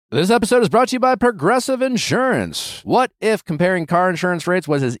This episode is brought to you by Progressive Insurance. What if comparing car insurance rates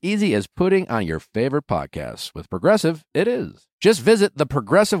was as easy as putting on your favorite podcast? With Progressive, it is. Just visit the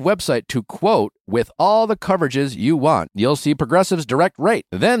Progressive website to quote with all the coverages you want. You'll see Progressive's direct rate.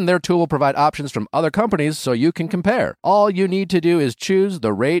 Then their tool will provide options from other companies so you can compare. All you need to do is choose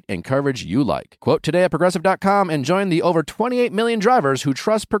the rate and coverage you like. Quote today at Progressive.com and join the over 28 million drivers who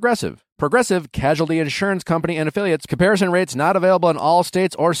trust Progressive. Progressive Casualty Insurance Company and Affiliates. Comparison rates not available in all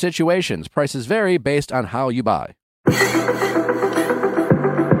states or situations. Prices vary based on how you buy. You're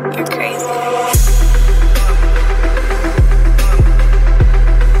crazy.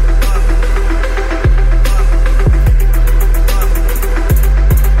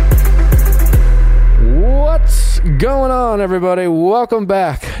 What's going on, everybody? Welcome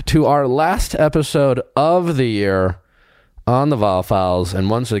back to our last episode of the year on the Viall Files, and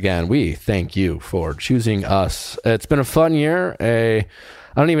once again, we thank you for choosing us. It's been a fun year. I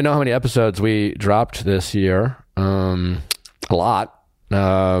don't even know how many episodes we dropped this year. A lot.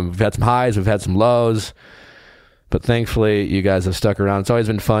 We've had some highs, we've had some lows, but thankfully, you guys have stuck around. It's always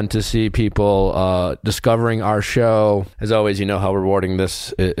been fun to see people discovering our show. As always, you know how rewarding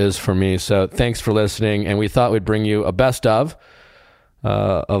this is for me. So thanks for listening, and we thought we'd bring you a best of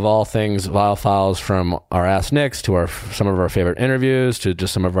all things Viall Files, from our Ask Nicks to some of our favorite interviews to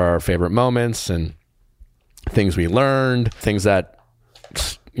just some of our favorite moments and things we learned, things that,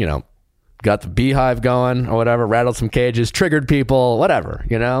 you know, got the beehive going or whatever, rattled some cages, triggered people, whatever,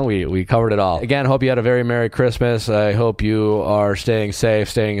 you know, we covered it all. Again, hope you had a very Merry Christmas. I hope you are staying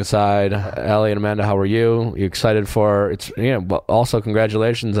safe, staying inside. Ellie and Amanda, how are you? You excited for it's, you know, also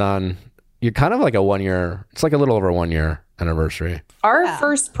congratulations on, you're kind of like a 1 year, it's like a little over 1 year anniversary. Our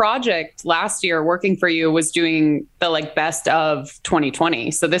first project last year working for you was doing the best of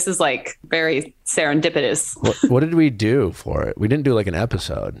 2020. So this is very serendipitous. What did we do for it? We didn't do an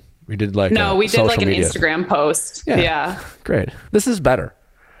episode. We did we did an Instagram post. Yeah. Great. This is better.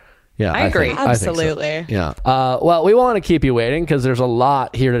 Yeah, I agree. Absolutely. I think so. Yeah. Well, we want to keep you waiting because there's a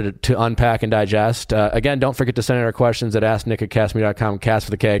lot here to unpack and digest. Again, don't forget to send in our questions at asknick@castme.com, cast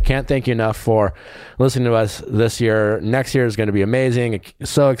with a K. Can't thank you enough for listening to us this year. Next year is going to be amazing.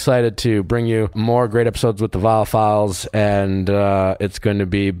 So excited to bring you more great episodes with the Viall Files, and it's going to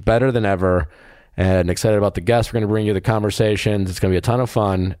be better than ever. And excited about the guests we're going to bring you, the conversations. It's going to be a ton of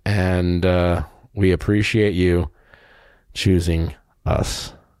fun, and we appreciate you choosing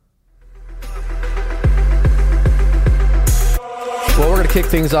us. Well, we're going to kick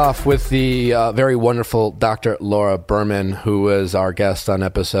things off with the very wonderful Dr. Laura Berman, who was our guest on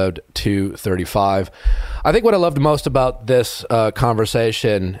episode 235. I think what I loved most about this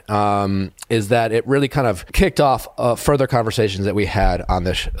conversation is that it really kind of kicked off further conversations that we had on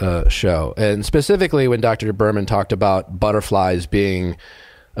this show. And specifically when Dr. Berman talked about butterflies being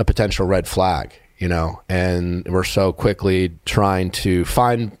a potential red flag. You know, and we're so quickly trying to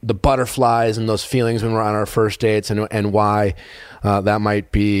find the butterflies and those feelings when we're on our first dates, and why that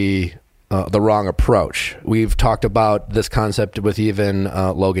might be the wrong approach. We've talked about this concept with even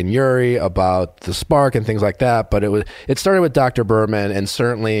Logan Ury about the spark and things like that, but it started with Dr. Berman, and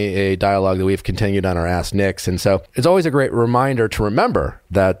certainly a dialogue that we've continued on our Ask Nicks. And so it's always a great reminder to remember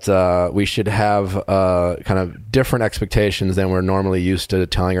that we should have kind of different expectations than we're normally used to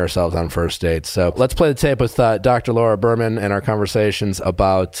telling ourselves on first dates. So let's play the tape with Dr. Laura Berman and our conversations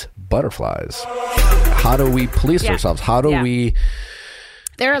about butterflies. How do we police ourselves? How do we...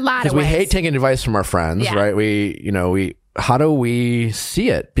 There are a lot of ways. Because we hate taking advice from our friends, right? How do we see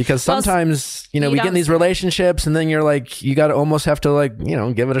it? Because sometimes, we get in these relationships and then you're you got to almost have to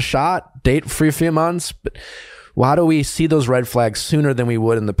give it a shot, date for a few months. But how do we see those red flags sooner than we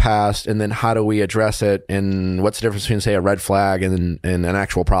would in the past? And then how do we address it? And what's the difference between, say, a red flag and an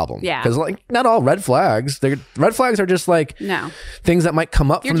actual problem? Yeah. Because not all red flags. Red flags are just things that might come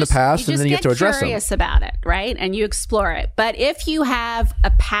up from the past, and then you have to address them. You just get curious about it, right? And you explore it. But if you have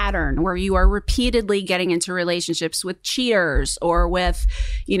a pattern where you are repeatedly getting into relationships with cheaters or with,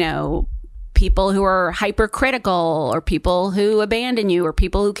 people who are hypercritical, or people who abandon you, or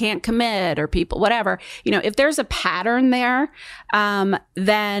people who can't commit, or people, whatever, if there's a pattern there,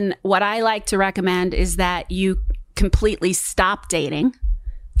 then what I like to recommend is that you completely stop dating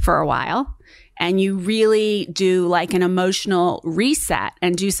for a while and you really do an emotional reset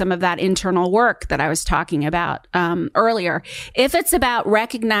and do some of that internal work that I was talking about earlier. If it's about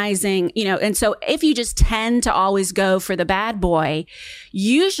recognizing, and so if you just tend to always go for the bad boy,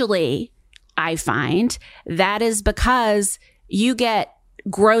 usually I find that is because you get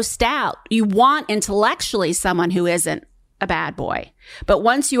grossed out. You want intellectually someone who isn't a bad boy. But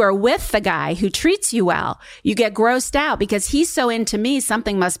once you are with the guy who treats you well, you get grossed out because he's so into me,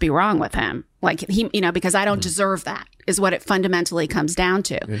 something must be wrong with him. Like he, because I don't deserve that is what it fundamentally comes down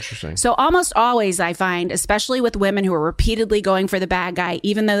to. Interesting. So almost always I find, especially with women who are repeatedly going for the bad guy,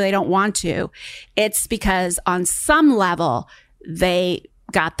 even though they don't want to, it's because on some level they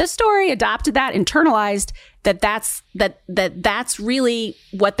got the story, adopted that, internalized that's really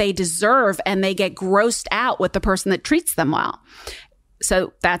what they deserve, and they get grossed out with the person that treats them well.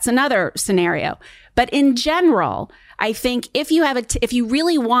 So that's another scenario. But in general, I think if you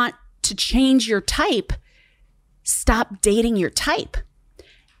really want to change your type, stop dating your type.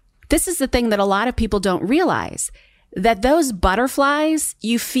 This is the thing that a lot of people don't realize, that those butterflies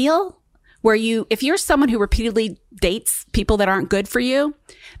you feel if you're someone who repeatedly dates people that aren't good for you,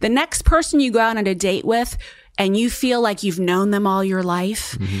 the next person you go out on a date with and you feel like you've known them all your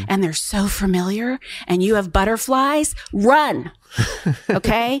life and they're so familiar and you have butterflies, run.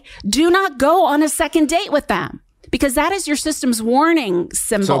 Okay? Do not go on a second date with them, because that is your system's warning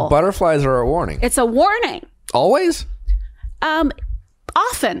symbol. So butterflies are a warning. It's a warning. Always?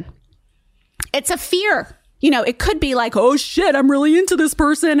 Often. It's a fear. It could be like, oh shit, I'm really into this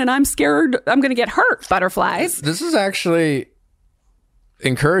person and I'm scared I'm going to get hurt. Butterflies. This is actually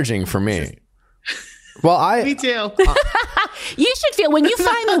encouraging for me. Well, Me too. You should feel, when you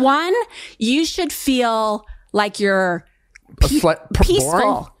find the one, you should feel like you're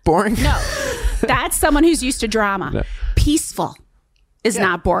peaceful. Boring? No, that's someone who's used to drama. No. Peaceful is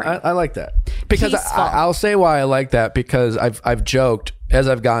not boring. I like that. Because I'll say why I like that, because I've joked, as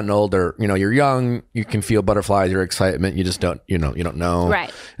I've gotten older, you're young, you can feel butterflies, your excitement, you just don't, you don't know.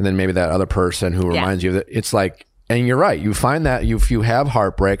 Right. And then maybe that other person who reminds you that it's like, and you're right, you find that if you have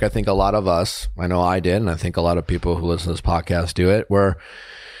heartbreak, I think a lot of us, I know I did, and I think a lot of people who listen to this podcast do it, where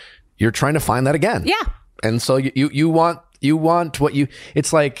you're trying to find that again. Yeah. And so you want what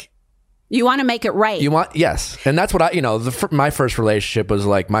it's like, you want to make it right. Yes. And that's what my first relationship was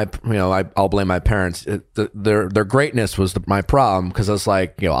like, I'll blame my parents. Their greatness was my problem, because I was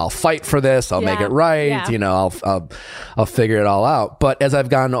like, I'll fight for this. I'll make it right. Yeah. I'll figure it all out. But as I've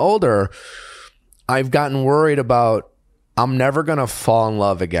gotten older, I've gotten worried about, I'm never going to fall in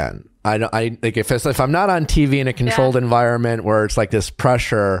love again. I like if I'm not on TV in a controlled environment where it's like this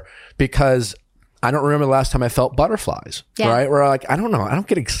pressure, because I don't remember the last time I felt butterflies, right? Where I don't know. I don't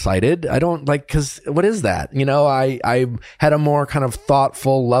get excited. I don't because what is that? I had a more kind of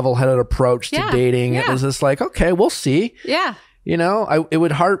thoughtful, level-headed approach to dating. Yeah. It was just like, okay, we'll see. Yeah. It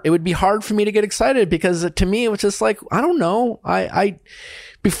would be hard for me to get excited, because to me, it was just like, I don't know.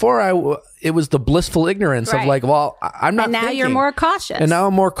 It was the blissful ignorance of like, well, I'm not. And now thinking. You're more cautious. And now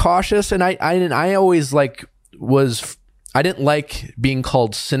I'm more cautious. And I always I didn't like being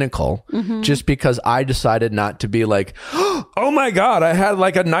called cynical, just because I decided not to be like, oh my God, I had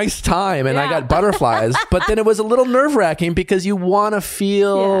like a nice time and I got butterflies. But then it was a little nerve wracking, because you want to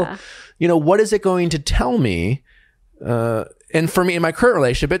feel, what is it going to tell me? And for me, in my current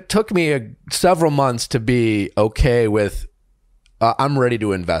relationship, it took me several months to be okay with, I'm ready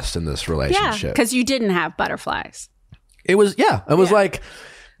to invest in this relationship. Yeah, because you didn't have butterflies. It was like...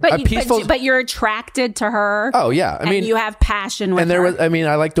 But you're attracted to her. Oh yeah, I mean, you have passion with her. I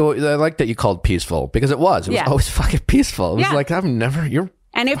like that you called peaceful, because it was always fucking peaceful. It was like,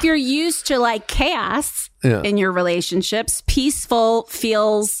 and if you're used to like chaos in your relationships, peaceful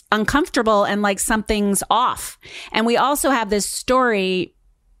feels uncomfortable and like something's off. And we also have this story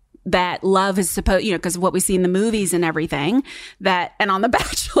that love is supposed, because of what we see in the movies and everything, and on The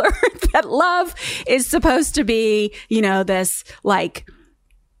Bachelor, that love is supposed to be, this like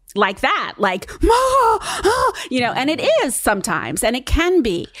that, and it is sometimes, and it can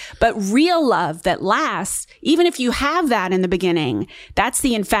be, but real love that lasts, even if you have that in the beginning, that's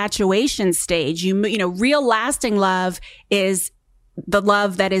the infatuation stage. Real lasting love is the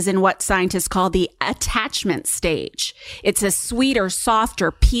love that is in what scientists call the attachment stage. It's a sweeter,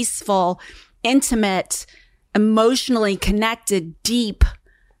 softer, peaceful, intimate, emotionally connected, deep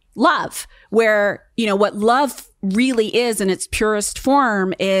love, where, what love really is in its purest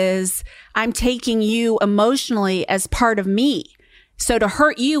form is, I'm taking you emotionally as part of me. So to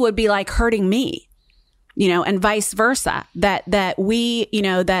hurt you would be like hurting me, and vice versa, that we,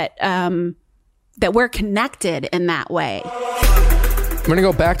 that we're connected in that way. I'm going to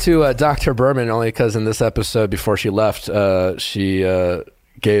go back to Dr. Berman, only because in this episode, before she left, she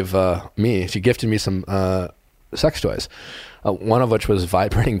gifted me some sex toys. One of which was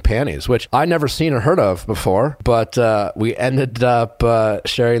vibrating panties, which I'd never seen or heard of before. But we ended up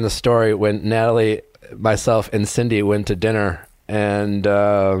sharing the story when Natalie, myself, and Cindy went to dinner. And,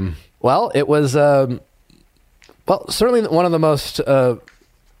 it was Well, certainly one of the most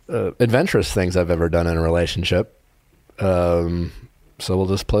adventurous things I've ever done in a relationship. So we'll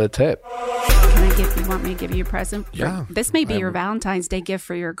just play the tape. You want me to give you a present? Yeah. This may be your Valentine's Day gift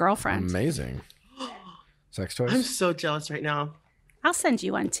for your girlfriend. Amazing. Sex toys? I'm so jealous right now. I'll send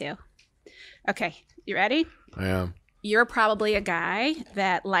you one too. Okay, you ready? I am. You're probably a guy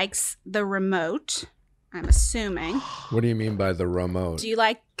that likes the remote, I'm assuming. What do you mean by the remote? Do you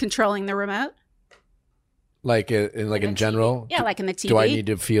like controlling the remote? Like in general? Yeah, like in the TV. Do I need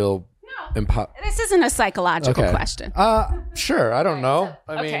to feel... This isn't a psychological question. Sure. I don't know.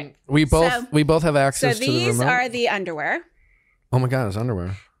 I mean, we both have access to the remote. So these are the underwear. Oh my God, it's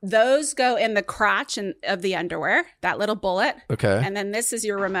underwear. Those go in the crotch of the underwear, that little bullet. Okay. And then this is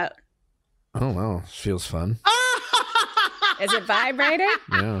your remote. Oh, wow. Feels fun. Is it vibrating?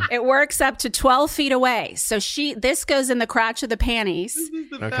 Yeah. It works up to 12 feet away. So this goes in the crotch of the panties.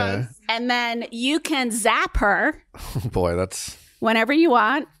 Okay. Best. And then you can zap her. Oh boy, that's... Whenever you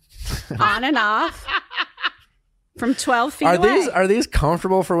want. On and off. From 12 feet away. Are these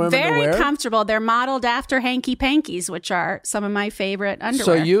comfortable for women to wear? Very comfortable. They're modeled after hanky pankies, which are some of my favorite underwear.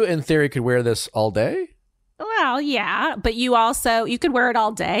 So you, in theory, could wear this all day? Well, yeah, but you could wear it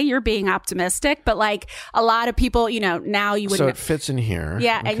all day. You're being optimistic, but like a lot of people, now you wouldn't. So it fits in here.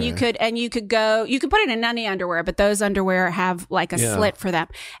 Yeah, okay. and you could put it in any underwear, but those underwear have like a slit for them,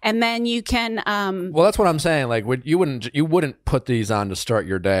 and then you can. Well, that's what I'm saying. Like, you wouldn't put these on to start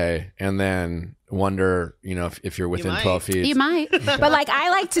your day, and then wonder, if you're within 12 feet. You might. But like I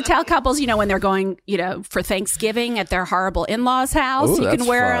like to tell couples, when they're going, for Thanksgiving at their horrible in-laws house, Ooh, you can that's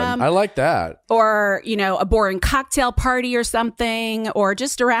wear fun. them. I like that. Or, a boring cocktail party or something, or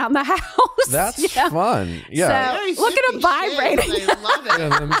just around the house. That's fun. Yeah. So, look at them vibrating. I love it. Look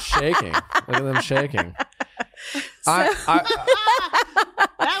at them shaking. That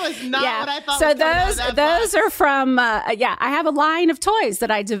was not what I thought. So those are from I have a line of toys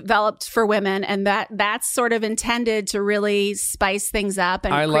that I developed for women, and that's sort of intended to really spice things up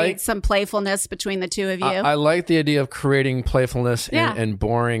and create some playfulness between the two of you. I like the idea of creating playfulness in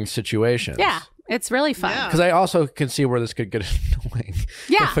boring situations. Yeah. It's really fun. Because I also can see where this could get annoying.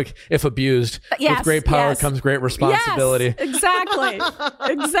 Yeah. If abused. With great power comes great responsibility. Yes,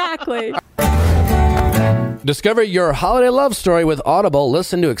 exactly. Discover your holiday love story with Audible.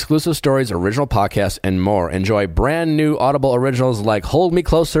 Listen to exclusive stories, original podcasts, and more. Enjoy brand new Audible originals like Hold Me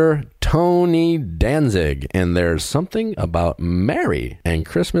Closer, Tony Danzig, and There's Something About Mary, and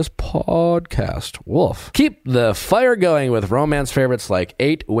Christmas Podcast Wolf. Keep the fire going with romance favorites like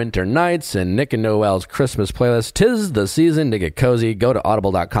 8 Winter Nights and Nick and Noel's Christmas playlist. 'Tis the season to get cozy. Go to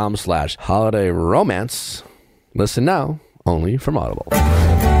audible.com/holiday romance. Listen now, only from Audible.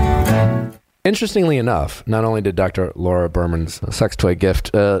 Interestingly enough, not only did Dr. Laura Berman's sex toy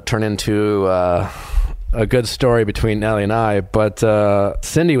gift turn into a good story between Nellie and I, but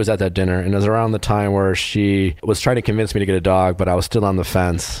Cindy was at that dinner, and it was around the time where she was trying to convince me to get a dog, but I was still on the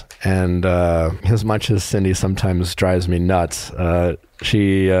fence. And as much as Cindy sometimes drives me nuts,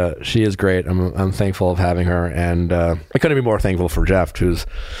 she is great. I'm thankful of having her, and I couldn't be more thankful for Jeff, who's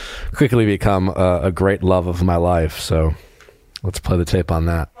quickly become a great love of my life. So let's play the tape on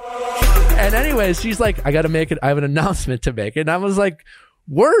that. And anyways, she's like, I got to make it. I have an announcement to make. And I was like,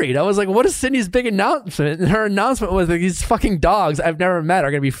 worried. I was like, what is Cindy's big announcement? And her announcement was that these fucking dogs I've never met are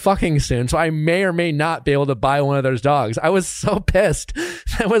going to be fucking soon. So I may or may not be able to buy one of those dogs. I was so pissed.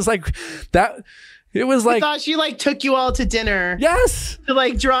 I was like, that. It was like, I thought she took you all to dinner. Yes. To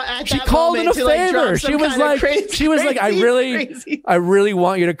draw at she that called in moment a favor. She was like, I really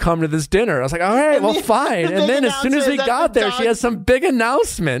want you to come to this dinner. I was like, all right, well, fine. And then as soon as we got there, she has some big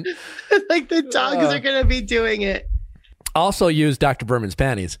announcement. The dogs are going to be doing it. Also used Dr. Berman's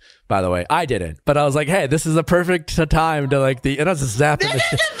panties, by the way. I didn't, but I was like, hey, this is a perfect time to and I was just zapping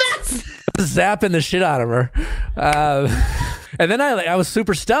the shit out of her. And then I was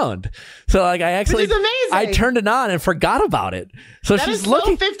super stoned. So I actually, which is amazing. I turned it on and forgot about it. So that she's is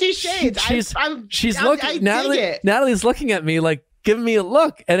looking. 50 Shades. She's looking. Natalie's looking at me like, giving me a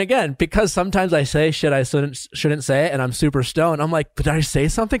look. And again, because sometimes I say shit I shouldn't say it, and I'm super stoned. I'm like, but did I say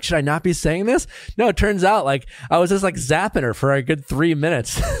something? Should I not be saying this? No, it turns out I was just zapping her for a good 3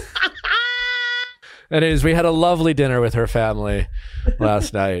 minutes. Anyways, we had a lovely dinner with her family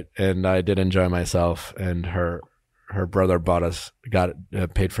last night, and I did enjoy myself. And her brother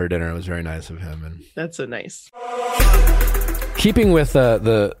paid for dinner. It was very nice of him. And that's so nice. Keeping with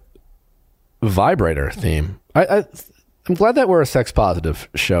the vibrator theme, I'm glad that we're a sex positive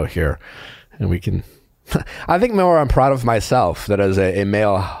show here, and we can. I think more I'm proud of myself that as a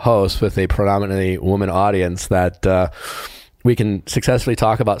male host with a predominantly woman audience that we can successfully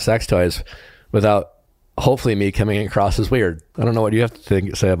talk about sex toys without hopefully me coming across as weird. I don't know what you have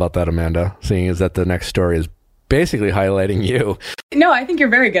to say about that, Amanda, seeing as that the next story is basically highlighting you. No, I think you're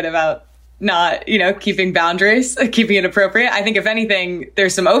very good about not, keeping boundaries, keeping it appropriate. I think if anything,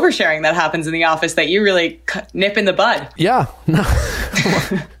 there's some oversharing that happens in the office that you really nip in the bud. Yeah, no,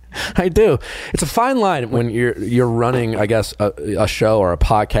 I do. It's a fine line when you're running, I guess, a show or a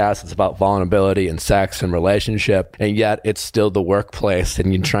podcast. It's about vulnerability and sex and relationship, and yet it's still the workplace,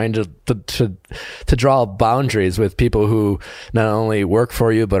 and you're trying to draw boundaries with people who not only work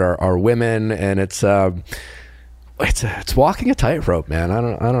for you but are women, and it's walking a tightrope, man. I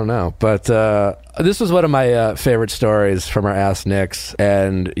don't know, but this was one of my favorite stories from our Ask Nicks,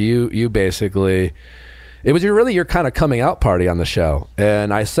 and you basically, it was your kind of coming out party on the show,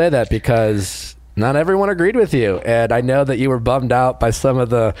 and I say that because not everyone agreed with you, and I know that you were bummed out by some of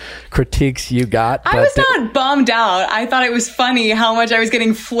the critiques you got. I was not bummed out. I thought it was funny how much I was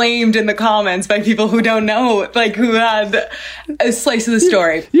getting flamed in the comments by people who don't know, like who had a slice of the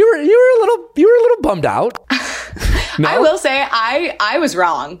story. You were a little bummed out. No? I will say I was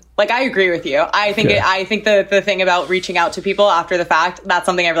wrong. Like, I agree with you. I think I think the thing about reaching out to people after the fact, that's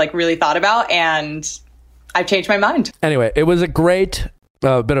something I've really thought about, and I've changed my mind. Anyway, it was a great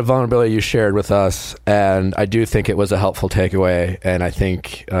bit of vulnerability you shared with us, and I do think it was a helpful takeaway, and I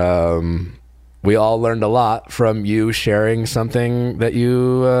think we all learned a lot from you sharing something that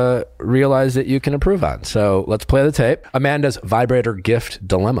you realized that you can improve on. So let's play the tape. Amanda's vibrator gift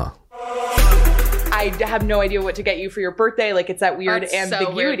dilemma. I have no idea what to get you for your birthday. Like, it's that weird That's ambiguity.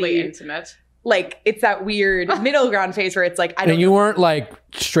 so weirdly intimate. Like, it's that weird middle ground phase where it's like, I don't And you know. weren't like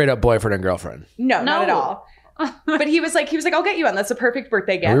straight up boyfriend and girlfriend. No, not at all. But he was like, I'll get you one. That's a perfect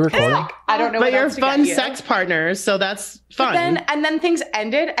birthday gift. Are we recording? Like, I don't know But what you're else to fun get you. sex partners, so that's fun. And then things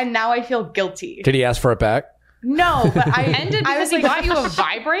ended, and now I feel guilty. Did he ask for it back? No, but I Ended I because was he got you a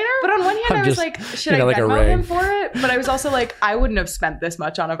vibrator? But on one hand, I'm I was just like, should I thinking like a Venmo him ring. for it? But I was also like, I wouldn't have spent this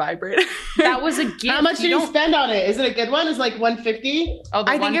much on a vibrator. That was a gift. How much did you spend on it? Is it a good one? Is it like $150? Oh,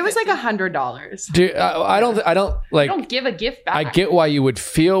 the I think it was like $150. $100. Dude, I don't like. You don't give a gift back. I get why you would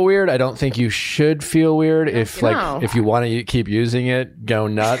feel weird. I don't think you should feel weird if No. if you want to keep using it, go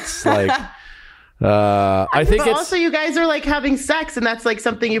nuts. Like, I think But it's. also you guys are like having sex, and that's like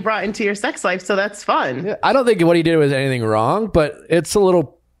something you brought into your sex life, so that's fun. I don't think what he did was anything wrong, but it's a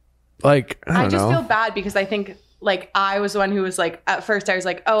little like I I don't just know. feel bad because I think like I was the one who was like, at first I was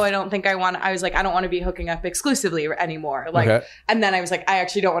like, oh, I don't want to be hooking up exclusively anymore. Like, Okay. and then I was like, I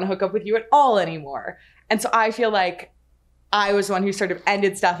actually don't want to hook up with you at all anymore. And so I feel like I was the one who sort of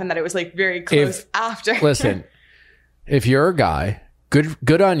ended stuff, and that it was like very close after. Listen, if you're a guy,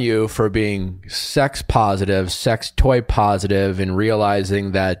 good on you for being sex positive, sex toy positive, and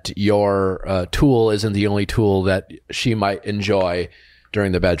realizing that your tool isn't the only tool that she might enjoy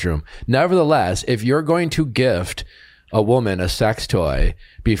during the bedroom. Nevertheless, if you're going to gift a woman a sex toy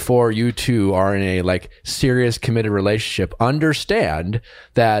before you two are in a like serious committed relationship, understand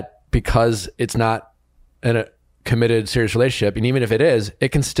that because it's not in a committed serious relationship, and even if it is, it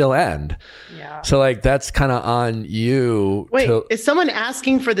can still end. Yeah. So like that's kind of on you. Wait, is someone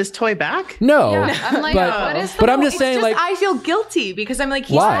asking for this toy back? No, I'm like, but, what is the but I'm just It's saying, just, like, I feel guilty because I'm like,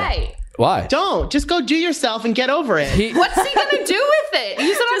 he's why? right. Why? Don't. Just go do yourself and get over it. What's he gonna do with it?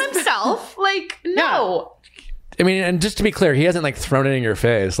 Use it on himself? Like, no. I mean, and just to be clear, he hasn't like thrown it in your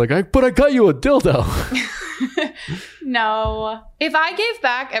face. Like, but I got you a dildo. No. If I gave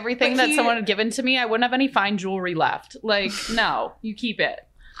back everything But that someone had given to me, I wouldn't have any fine jewelry left. Like, no, you keep it.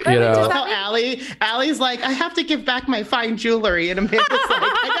 You know, Tell Allie's like, I have to give back my fine jewelry. And Amanda's like,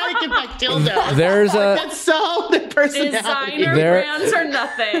 I gotta give back dildo. there's a That's so the personality. Designer There- brands or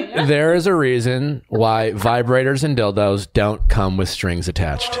nothing. there is a reason why vibrators and dildos don't come with strings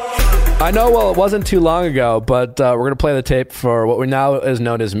attached. I know, well, it wasn't too long ago, but we're going to play the tape for what we now is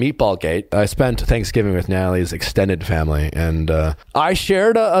known as Meatball Gate. I spent Thanksgiving with Natalie's extended family, and I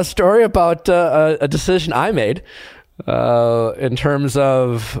shared a story about a decision I made in terms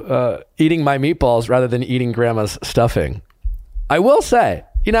of eating my meatballs rather than eating grandma's stuffing. I will say,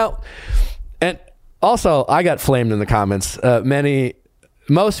 you know, and also I got flamed in the comments.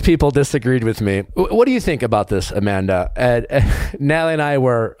 Most people disagreed with me. What do you think about this, Amanda? Natalie and I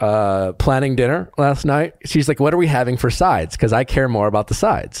were planning dinner last night. She's like, what are we having for sides? Because I care more about the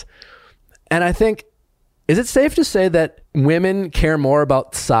sides. And I think, is it safe to say that women care more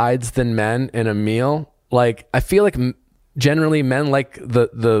about sides than men in a meal? Like, I feel like generally men like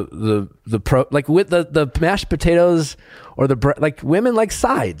the mashed potatoes or like women like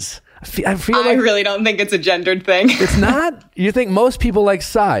sides. I feel I like really don't think it's a gendered thing. it's not. You think most people like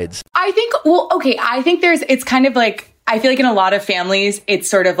sides? I think, well, okay, I think it's kind of like, I feel like in a lot of families, it's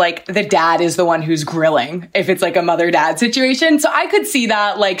sort of like the dad is the one who's grilling if it's like a mother-dad situation. So I could see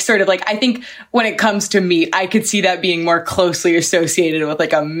that like sort of like, I think when it comes to meat, I could see that being more closely associated with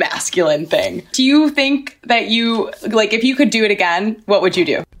like a masculine thing. Do you think that you, like if you could do it again, what would you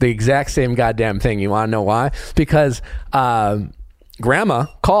do? The exact same goddamn thing. You want to know why? Because Grandma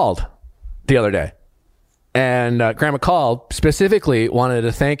called the other day. And Grandma called, specifically wanted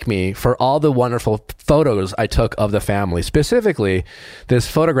to thank me for all the wonderful photos I took of the family. Specifically, this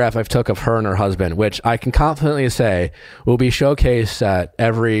photograph I took of her and her husband, which I can confidently say will be showcased at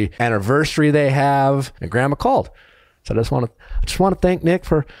every anniversary they have. And Grandma called. So I just want to thank Nick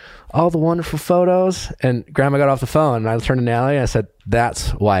for all the wonderful photos. And Grandma got off the phone and I turned to Natalie and I said, that's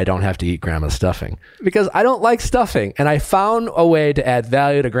why I don't have to eat Grandma's stuffing, because I don't like stuffing. And I found a way to add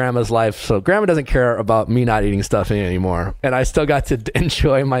value to Grandma's life. So Grandma doesn't care about me not eating stuffing anymore. And I still got to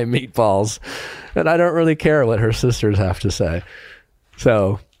enjoy my meatballs. And I don't really care what her sisters have to say.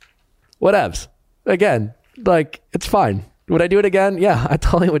 So whatevs. Again, like, it's fine. Would I do it again? Yeah, I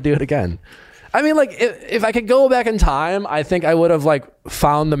totally would do it again. I mean, like, if I could go back in time, I think I would have, like,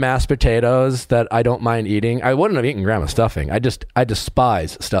 found the mashed potatoes that I don't mind eating. I wouldn't have eaten Grandma's stuffing. I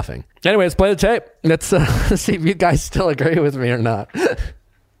despise stuffing. Anyway, let's play the tape. Let's see if you guys still agree with me or not.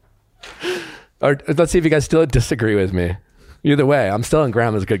 Or let's see if you guys still disagree with me. Either way, I'm still in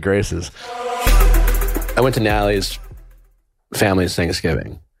Grandma's good graces. I went to Natalie's family's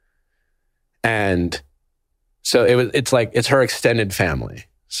Thanksgiving. And so it's her extended family.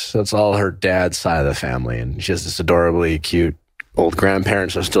 So it's all her dad's side of the family. And she has this adorably cute old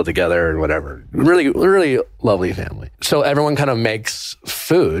grandparents are still together and whatever. Really, really lovely family. So everyone kind of makes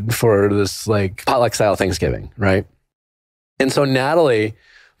food for this like potluck style Thanksgiving, right? And so Natalie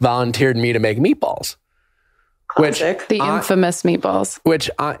volunteered me to make meatballs. Classic. The infamous meatballs. Which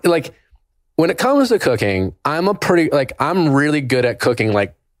I like, when it comes to cooking, I'm really good at cooking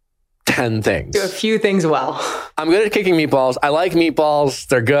like 10 things. Do a few things well. I'm good at cooking meatballs. I like meatballs.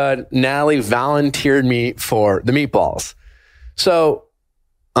 They're good. Natalie volunteered me for the meatballs. So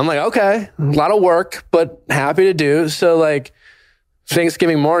I'm like, okay, a lot of work, but happy to do. So like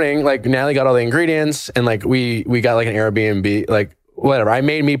Thanksgiving morning, like Natalie got all the ingredients and like we got like an Airbnb, like whatever. I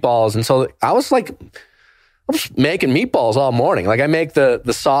made meatballs. And so I was making meatballs all morning. Like I make the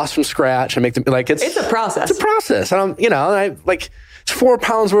sauce from scratch. I make the, like, it's a process. It's a process. And it's 4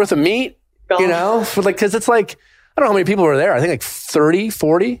 pounds worth of meat, for like, cause it's like, I don't know how many people were there. I think like 30,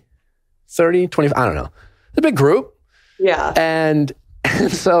 40, 30, 25, I don't know. It's a big group. Yeah. And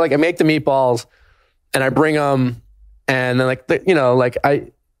so like I make the meatballs and I bring them and then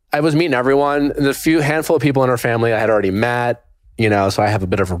I was meeting everyone. The handful of people in her family I had already met, so I have a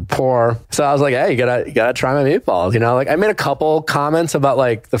bit of rapport. So I was like, hey, you gotta try my meatballs. Like I made a couple comments about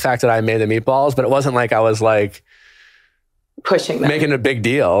like the fact that I made the meatballs, but it wasn't like I was like pushing them, making a big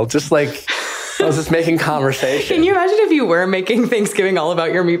deal. Just like I was just making conversation. Can you imagine if you were making Thanksgiving all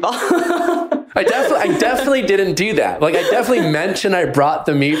about your meatball? I definitely didn't do that. Like I definitely mentioned I brought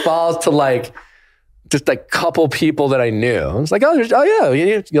the meatballs to like just like couple people that I knew. I was like, oh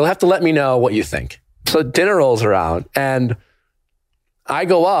yeah, you'll have to let me know what you think. So dinner rolls around and I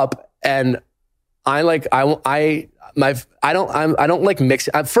go up and I don't like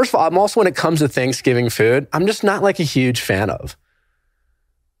mixing. First of all, I'm also, when it comes to Thanksgiving food, I'm just not like a huge fan of.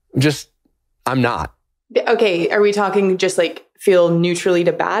 I'm not. Okay, are we talking just like feel neutrally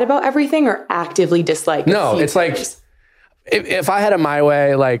to bad about everything or actively dislike? No, it's like if I had it my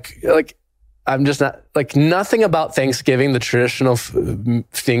way, like I'm just not, like, nothing about Thanksgiving, the traditional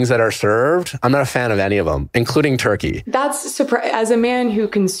things that are served, I'm not a fan of any of them, including turkey. That's as a man who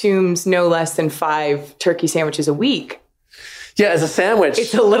consumes no less than 5 turkey sandwiches a week. Yeah, as a sandwich,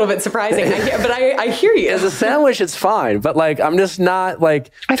 it's a little bit surprising, but I hear you. As a sandwich, it's fine, but like I'm just not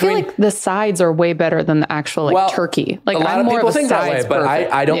like. I feel like the sides are way better than the actual turkey. Like a lot of people think that way, but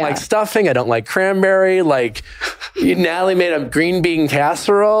I don't like stuffing. I don't like cranberry. Like Natalie made a green bean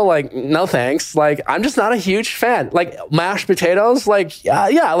casserole. Like no thanks. Like I'm just not a huge fan. Like mashed potatoes. Like yeah,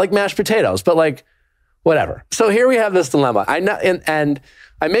 I like mashed potatoes, but like whatever. So here we have this dilemma. And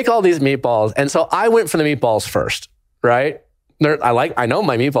I make all these meatballs, and so I went for the meatballs first, right? I know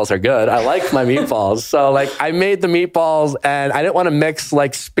my meatballs are good. I like my meatballs. So like I made the meatballs and I didn't want to mix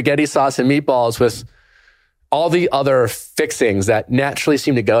like spaghetti sauce and meatballs with all the other fixings that naturally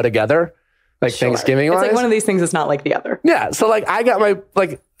seem to go together. Like Thanksgiving wise. It's like one of these things that's not like the other. Yeah. So like I got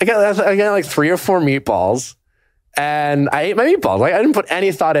like 3 or 4 meatballs and I ate my meatballs. Like I didn't put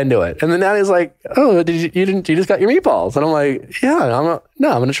any thought into it. And then Natalie's like, oh, you just got your meatballs? And I'm like, yeah, I'm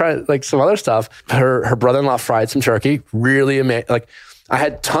going to try like some other stuff. Her brother-in-law fried some turkey. Really amazing. Like I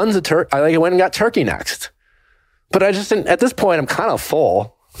had tons of turkey. I went and got turkey next. But I just didn't, at this point, I'm kind of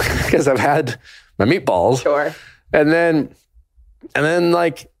full because I've had my meatballs. Sure. And then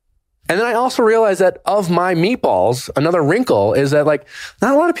I also realized that of my meatballs, another wrinkle is that like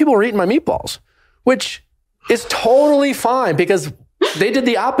not a lot of people are eating my meatballs, which is totally fine because they did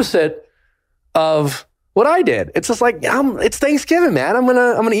the opposite of what I did. It's just like, it's Thanksgiving, man. I'm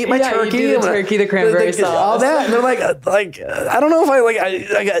gonna eat my turkey. You do the turkey, the cranberry sauce, all that. And they're like, I don't know if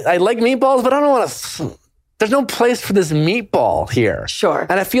I like meatballs, but I don't want to. There's no place for this meatball here. Sure.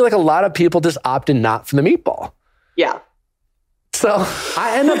 And I feel like a lot of people just opted not for the meatball. Yeah. So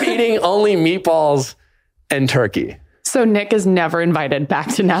I end up eating only meatballs and turkey. So Nick is never invited back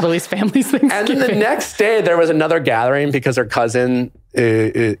to Natalie's family's Thanksgiving. And then the next day there was another gathering because her cousin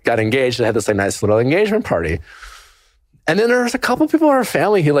got engaged and had this like nice little engagement party. And then there was a couple people in her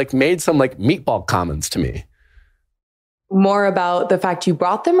family who like made some like meatball comments to me. More about the fact you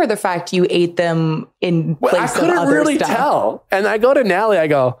brought them or the fact you ate them in place of other stuff? I couldn't really tell. And I go to Natalie, I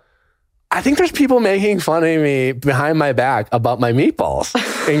go, I think there's people making fun of me behind my back about my meatballs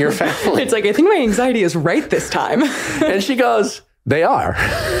in your family. It's like, I think my anxiety is right this time. And she goes, they are.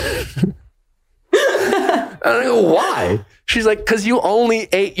 And I go, why? She's like, because you only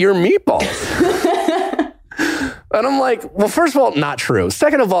ate your meatballs. And I'm like, well, first of all, not true.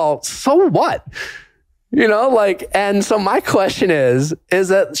 Second of all, so what? You know, like, and so my question is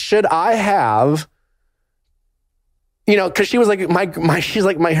that should I have, you know, because she was like,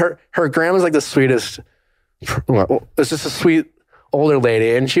 her grandma's like the sweetest, well, it's just a sweet older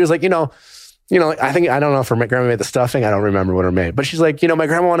lady. And she was like, you know, like, I don't know if her grandma made the stuffing. I don't remember what her made. But she's like, you know, my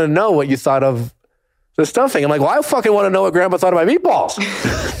grandma wanted to know what you thought of the stuffing. I'm like, well, I fucking want to know what grandma thought of my meatballs.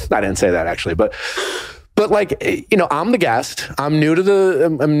 I didn't say that actually, but like, you know, I'm the guest. I'm new to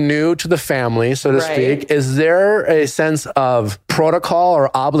the family, so to speak. Is there a sense of protocol or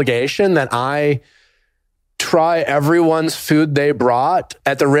obligation that I try everyone's food they brought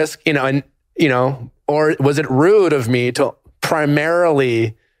at the risk, you know, and you know, or was it rude of me to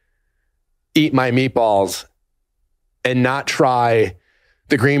primarily eat my meatballs and not try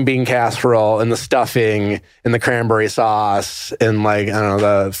the green bean casserole and the stuffing and the cranberry sauce and like, I don't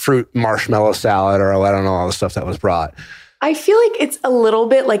know, the fruit marshmallow salad or I don't know, all the stuff that was brought. I feel like it's a little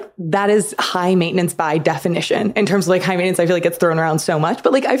bit like that is high maintenance by definition. In terms of like high maintenance, I feel like it's thrown around so much.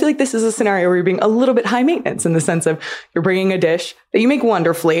 But like, I feel like this is a scenario where you're being a little bit high maintenance in the sense of you're bringing a dish that you make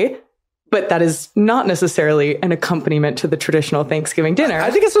wonderfully, but that is not necessarily an accompaniment to the traditional Thanksgiving dinner.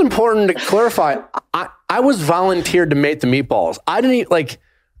 I think it's important to clarify. I was volunteered to make the meatballs. I didn't eat, like,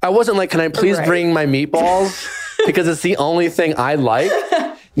 I wasn't like, can I please bring my meatballs? Because it's the only thing I like.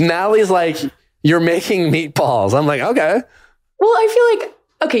 Natalie's like, you're making meatballs. I'm like, okay. Well, I feel like,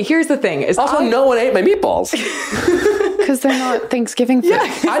 okay, here's the thing. Is also, no one ate my meatballs. Because they're not Thanksgiving food.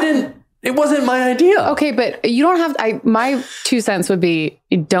 Yeah. It wasn't my idea. Okay, but you don't have, my 2 cents would be,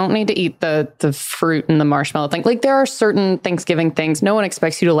 you don't need to eat the fruit and the marshmallow thing. Like, there are certain Thanksgiving things. No one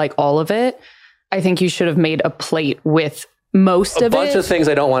expects you to like all of it. I think you should have made a plate with most of it. A bunch of things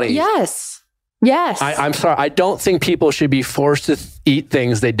I don't want to eat. Yes. I'm sorry. I don't think people should be forced to eat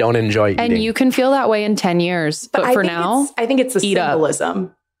things they don't enjoy eating. And you can feel that way in 10 years. But for now, I think it's the symbolism.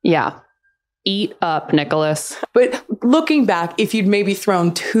 Up. Yeah. Eat up, Nicholas. But looking back, if you'd maybe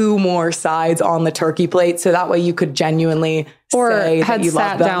thrown 2 more sides on the turkey plate, so that way you could genuinely say that you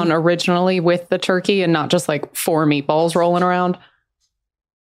sat down originally with the turkey and not just like 4 meatballs rolling around.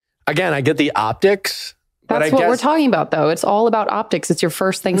 Again, I get the optics. That's what we're talking about, though. It's all about optics. It's your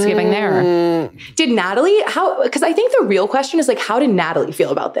first Thanksgiving there. Did Natalie, because I think the real question is like, how did Natalie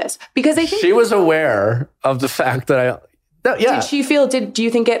feel about this? Because I think she was aware of the fact that Did she feel, do you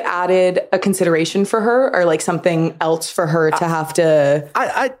think it added a consideration for her or like something else for her to have to?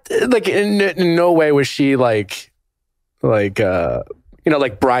 I like in no way was she like you know,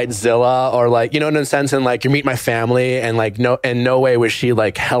 like bridezilla or like, you know, in a sense, in like you meet my family and like no way was she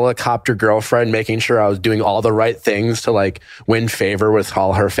like helicopter girlfriend making sure I was doing all the right things to like win favor with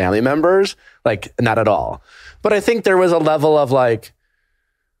all her family members. Like, not at all. But I think there was a level of like,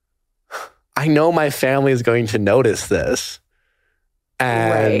 I know my family is going to notice this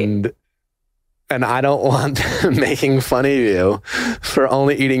and I don't want them making fun of you for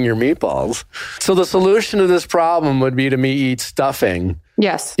only eating your meatballs. So the solution to this problem would be to me eat stuffing.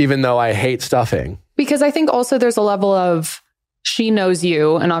 Yes. Even though I hate stuffing. Because I think also there's a level of she knows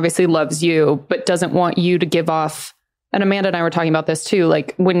you and obviously loves you, but doesn't want you to give off. And Amanda and I were talking about this too.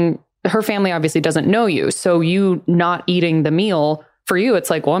 Like when her family obviously doesn't know you. So you not eating the meal for you, it's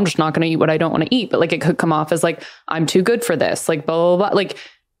like, well, I'm just not going to eat what I don't want to eat. But like it could come off as like, I'm too good for this. Like blah, blah, blah. Like,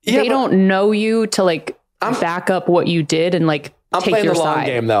 they don't know you to like back up what you did and like I'm take playing your the long side.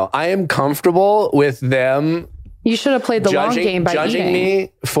 Game though. I am comfortable with them You should have played the long game by judging eating.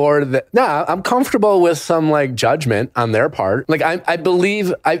 me for the. No, I'm comfortable with some like judgment on their part. Like I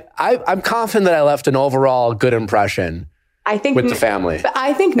believe I'm confident that I left an overall good impression. I think with the family. But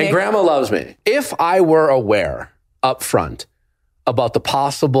I think Nick, and grandma loves me. If I were aware up front about the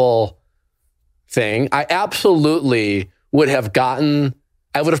possible thing, I absolutely would have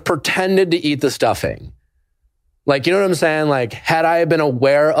pretended to eat the stuffing. Like, you know what I'm saying? Like, had I been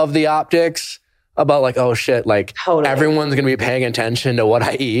aware of the optics about like, oh shit, like everyone's going to be paying attention to what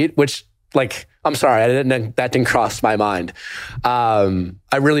I eat, which like, I'm sorry, that didn't cross my mind. I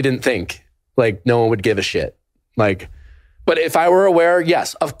really didn't think like no one would give a shit. Like, but if I were aware,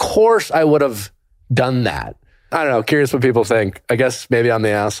 yes, of course I would have done that. I don't know. Curious what people think. I guess maybe I'm the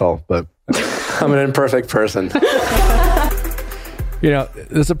asshole, but I'm an imperfect person. You know,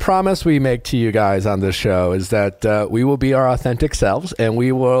 there's a promise we make to you guys on this show is that we will be our authentic selves and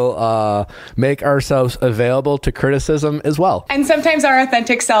we will make ourselves available to criticism as well. And sometimes our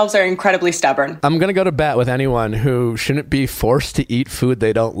authentic selves are incredibly stubborn. I'm going to go to bat with anyone who shouldn't be forced to eat food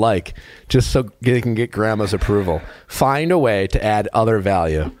they don't like just so they can get grandma's approval. Find a way to add other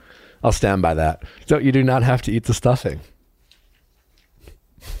value. I'll stand by that. So you do not have to eat the stuffing.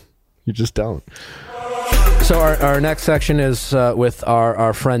 You just don't. So our next section is with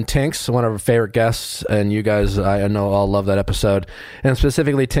our friend Tinks, one of our favorite guests, and you guys, I know, all love that episode, and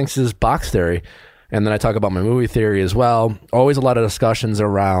specifically Tinks's box theory. And then I talk about my movie theory as well. Always a lot of discussions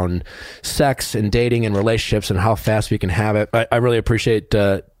around sex and dating and relationships and how fast we can have it. I really appreciate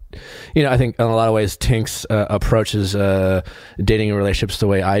I think in a lot of ways, Tinks approaches dating and relationships the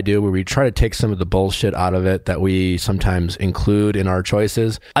way I do, where we try to take some of the bullshit out of it that we sometimes include in our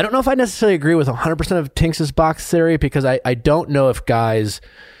choices. I don't know if I necessarily agree with 100% of Tinks's box theory, because I don't know if guys,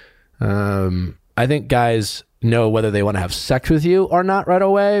 I think guys know whether they want to have sex with you or not right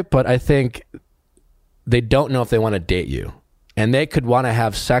away, but I think they don't know if they want to date you. And they could want to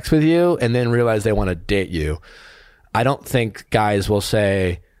have sex with you and then realize they want to date you. I don't think guys will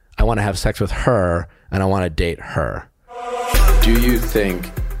say, I want to have sex with her and I want to date her. Do you think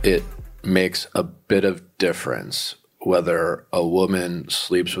it makes a bit of difference whether a woman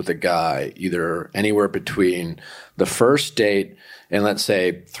sleeps with a guy either anywhere between the first date and let's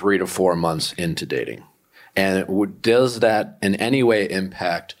say 3 to 4 months into dating? And does that in any way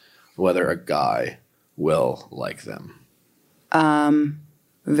impact whether a guy will like them?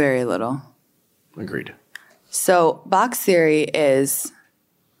 Very little. Agreed. So box theory is,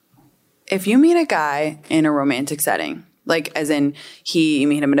 if you meet a guy in a romantic setting, like as in you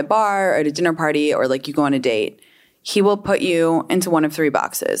meet him at a bar or at a dinner party or like you go on a date, he will put you into one of 3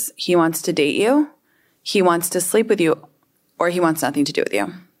 boxes. He wants to date you, he wants to sleep with you, or he wants nothing to do with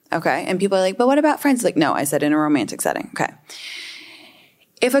you. Okay? And people are like, but what about friends? Like, no, I said in a romantic setting. Okay.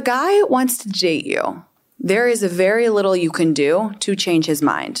 If a guy wants to date you, there is very little you can do to change his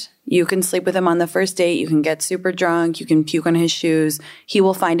mind. You can sleep with him on the first date. You can get super drunk. You can puke on his shoes. He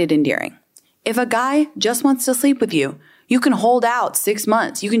will find it endearing. If a guy just wants to sleep with you, you can hold out 6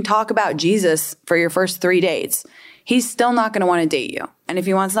 months. You can talk about Jesus for your first 3 dates. He's still not going to want to date you. And if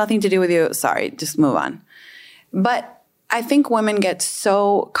he wants nothing to do with you, sorry, just move on. But I think women get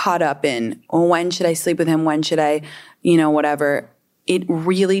so caught up in, when should I sleep with him? When should I, whatever. It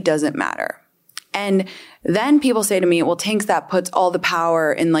really doesn't matter. And then people say to me, well, Tinks, that puts all the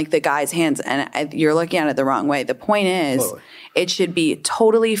power in like the guy's hands. And you're looking at it the wrong way. The point is, It should be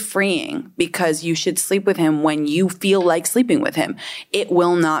totally freeing, because you should sleep with him when you feel like sleeping with him. It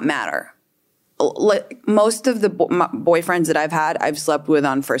will not matter. Most of the boyfriends that I've had, I've slept with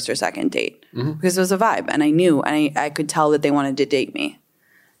on first or second date because it was a vibe. And I knew, and I could tell that they wanted to date me.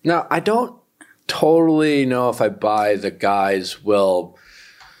 Now, I don't totally know if I buy the guys will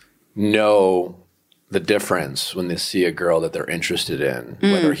know the difference when they see a girl that they're interested in,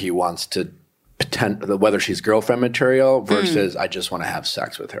 whether he wants to whether she's girlfriend material versus I just want to have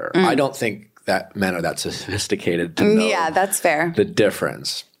sex with her. I don't think that men are that sophisticated to know. Yeah, that's fair. The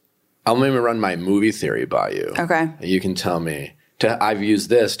difference. I'll maybe run my movie theory by you. Okay. You can tell me. I've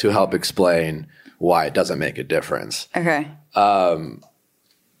used this to help explain why it doesn't make a difference. Okay.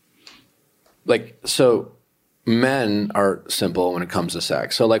 So men are simple when it comes to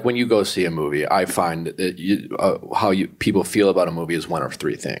sex. So like when you go see a movie, I find that people feel about a movie is one of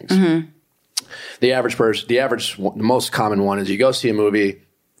 3 things. Mm-hmm. The most common one is you go see a movie,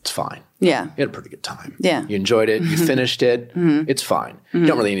 it's fine. Yeah. You had a pretty good time. Yeah. You enjoyed it. You finished it. Mm-hmm. It's fine. Mm-hmm. You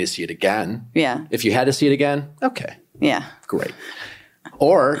don't really need to see it again. Yeah. If you had to see it again, okay. Yeah. Great.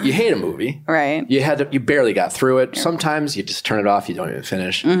 Or you hate a movie. Right. You barely got through it. Yeah. Sometimes you just turn it off. You don't even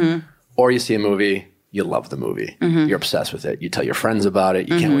finish. Mm-hmm. Or you see a movie, you love the movie. You're obsessed with it. You tell your friends about it.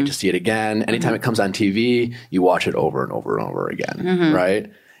 You can't wait to see it again. Anytime it comes on TV, you watch it over and over and over again,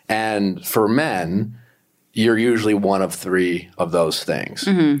 right? And for men, you're usually one of 3 of those things.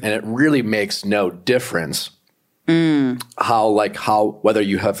 And it really makes no difference how whether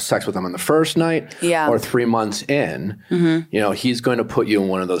you have sex with him on the first night or 3 months in, he's going to put you in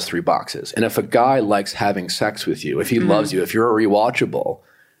one of those 3 boxes. And if a guy likes having sex with you, if he loves you, if you're rewatchable,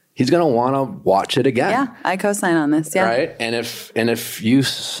 he's going to want to watch it again. Yeah, I co-sign on this. Yeah. Right. And if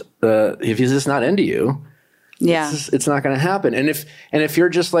he's just not into you, it's not going to happen. And if you're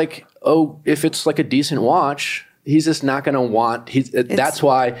just like, if it's like a decent watch, he's just not going to want. That's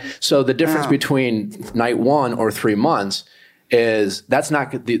why. So the difference between night 1 or 3 months is that's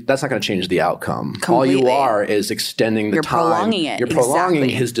not going to change the outcome. Completely. All you are is extending the time. You're prolonging it. You're prolonging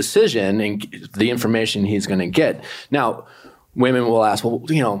his decision and the information he's going to get. Now, women will ask, well,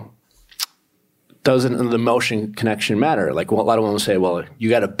 doesn't the emotion connection matter? Like, well, a lot of women will say, well, you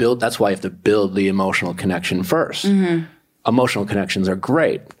got to build. That's why you have to build the emotional connection first. Emotional connections are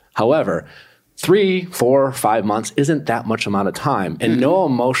great. However, 3, 4, 5 months isn't that much amount of time, and no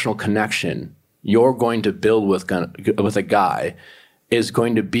emotional connection you're going to build with a guy is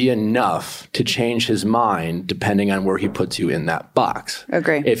going to be enough to change his mind depending on where he puts you in that box.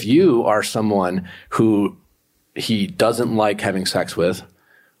 Agree. If you are someone who he doesn't like having sex with,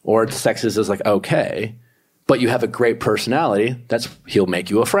 or sex is like okay, but you have a great personality, he'll make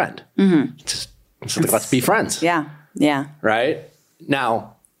you a friend. It's like, let's be friends. Yeah. Yeah. Right?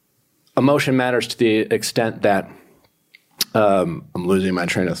 Now, emotion matters to the extent that I'm losing my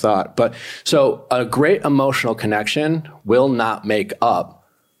train of thought. But so a great emotional connection will not make up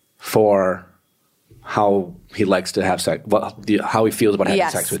for how he likes to have sex, how he feels about having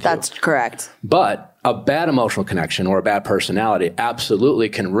sex with you. Yes, that's correct. But a bad emotional connection or a bad personality absolutely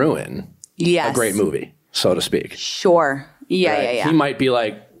can ruin a great movie, so to speak. Sure. Yeah, right? yeah. He might be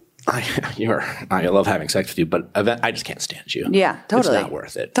like, I love having sex with you, but I just can't stand you. Yeah, totally. It's not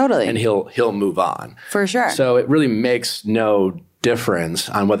worth it. Totally. And he'll move on. For sure. So it really makes no difference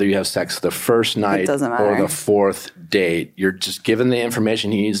on whether you have sex the first night or the 4th date. You're just given the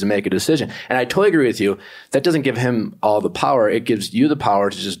information he needs to make a decision. And I totally agree with you. That doesn't give him all the power. It gives you the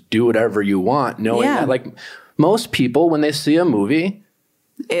power to just do whatever you want, knowing that, like, most people, when they see a movie,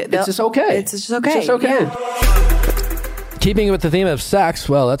 it's just okay. It's just okay. It's just okay. Yeah. Keeping with the theme of sex,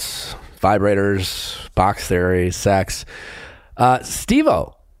 well, that's vibrators, box theory, sex.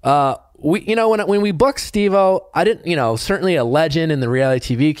 Steve-O. When we booked Steve-O, I didn't, certainly a legend in the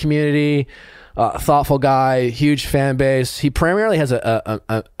reality TV community, thoughtful guy, huge fan base. He primarily has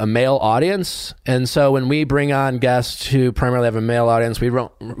a male audience. And so when we bring on guests who primarily have a male audience, we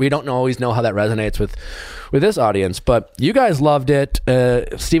don't always know how that resonates with this audience. But you guys loved it.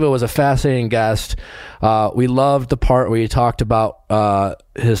 Steve-O was a fascinating guest. We loved the part where he talked about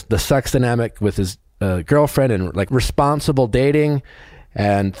the sex dynamic with his girlfriend and like responsible dating.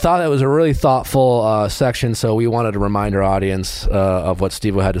 And thought that was a really thoughtful section, so we wanted to remind our audience of what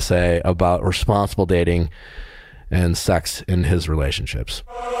Steve-O had to say about responsible dating and sex in his relationships.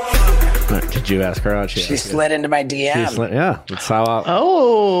 Did you ask her out? She slid into my DM. That's how.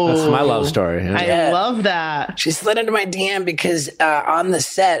 Oh, that's my love story. Yeah. I love that. She slid into my DM because on the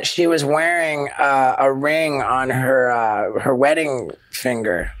set she was wearing a ring on her wedding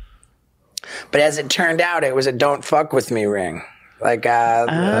finger, but as it turned out, it was a "Don't fuck with me" ring. Like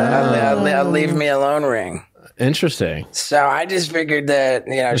a leave me alone ring. Interesting. So I just figured that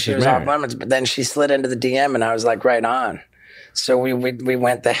she was off limits, but then she slid into the DM, and I was like, right on. So we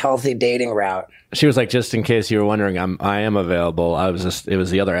went the healthy dating route. She was like, just in case you were wondering, I am available. It was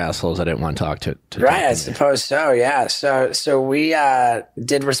the other assholes I didn't want to talk to right, I suppose so. Yeah. So we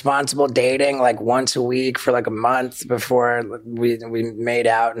did responsible dating like once a week for like a month before we made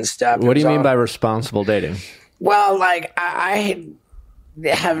out and stuff. What do you mean by responsible dating? Well, like I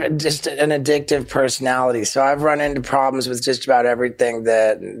have just an addictive personality, so I've run into problems with just about everything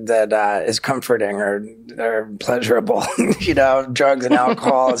that is comforting or pleasurable. Drugs and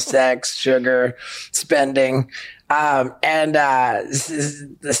alcohol, sex, sugar, spending, and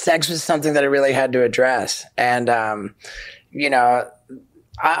the sex was something that I really had to address. And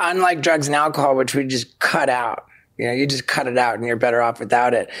unlike drugs and alcohol, which we just cut out, you just cut it out, and you're better off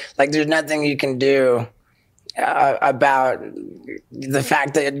without it. Like there's nothing you can do about the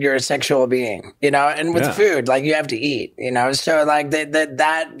fact that you're a sexual being, and with food, like you have to eat, so like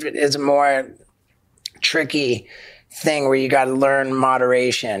that is a more tricky thing where you got to learn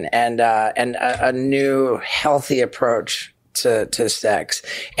moderation and a new healthy approach to sex.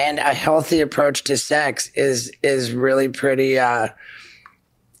 And a healthy approach to sex is really pretty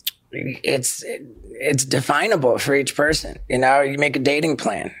it's definable for each person. You know, you make a dating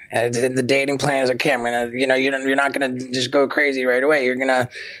plan, and the dating plan is, okay, I'm gonna, you know, you're not gonna just go crazy right away. You're gonna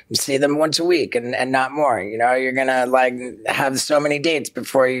see them once a week and not more. You know, you're gonna like have so many dates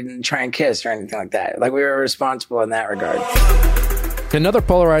before you try and kiss or anything like that. Like, we were responsible in that regard. Another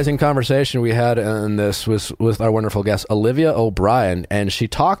polarizing conversation we had in this was with our wonderful guest, Olivia O'Brien, and she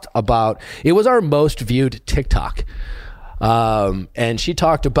talked about, it was our most viewed TikTok. And she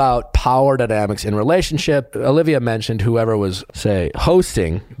talked about power dynamics in relationship. Olivia mentioned whoever was, say,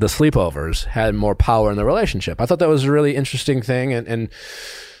 hosting the sleepovers had more power in the relationship. I thought that was a really interesting thing and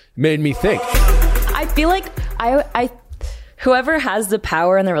made me think. I feel like I whoever has the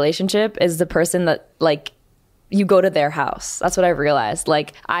power in the relationship is the person that, like, you go to their house. That's what I've realized.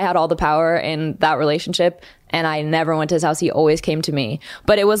 Like, I had all the power in that relationship, and I never went to his house. He always came to me.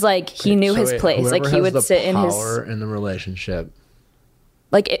 But it was like he knew his place. Like, he would sit in his power in the relationship.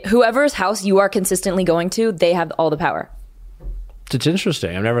 Like, whoever's house you are consistently going to, they have all the power. It's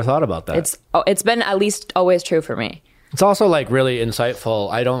interesting. I've never thought about that. It's been at least always true for me. It's also like really insightful.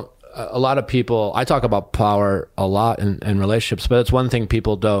 A lot of people, I talk about power a lot in relationships, but it's one thing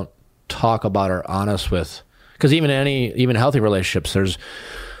people don't talk about or honest with. Because even healthy relationships, there's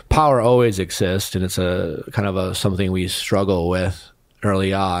power always exists, and it's a kind of something we struggle with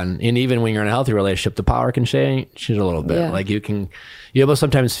early on. And even when you're in a healthy relationship, the power can change a little bit. Yeah. Like you will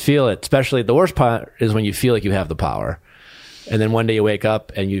sometimes feel it. Especially the worst part is when you feel like you have the power, and then one day you wake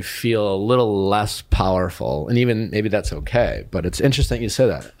up and you feel a little less powerful. And even maybe that's okay. But it's interesting you say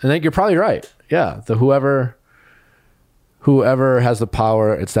that. And I think you're probably right. Yeah, whoever has the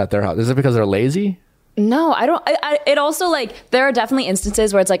power, it's at their house. Is it because they're lazy? No, I don't. It also, like, there are definitely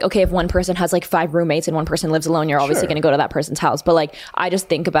instances where it's like, okay, if one person has like 5 roommates and one person lives alone, you're obviously going to go to that person's house. But like, I just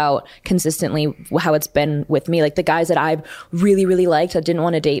think about consistently how it's been with me. Like, the guys that I've really, really liked that didn't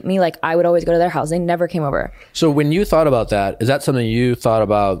want to date me, like, I would always go to their house. They never came over. So when you thought about that, is that something you thought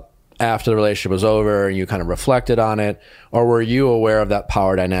about after the relationship was over and you kind of reflected on it? Or were you aware of that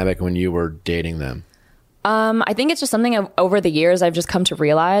power dynamic when you were dating them? I think it's just something over the years I've just come to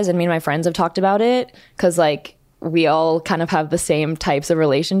realize, and me and my friends have talked about it, because like we all kind of have the same types of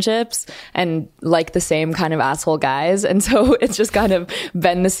relationships and like the same kind of asshole guys, and so it's just kind of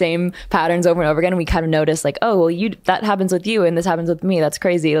been the same patterns over and over again, and we kind of notice like, oh well, that happens with you and this happens with me, that's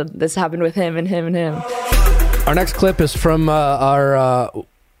crazy, this happened with him and him and him. Our next clip is from our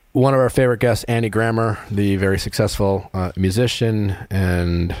one of our favorite guests, Andy Grammer, the very successful musician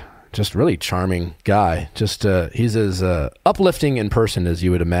and just really charming guy. Just he's as uplifting in person as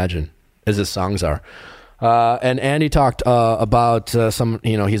you would imagine, as his songs are. And Andy talked about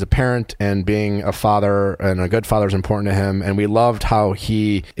he's a parent, and being a father and a good father is important to him. And we loved how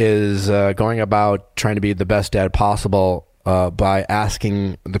he is going about trying to be the best dad possible by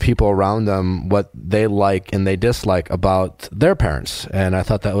asking the people around them what they like and they dislike about their parents. And I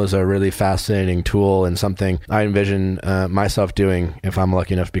thought that was a really fascinating tool and something I envision myself doing if I'm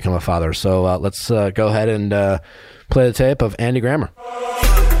lucky enough to become a father. So let's go ahead and play the tape of Andy Grammer.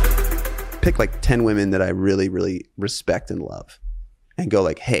 Pick like 10 women that I really, really respect and love and go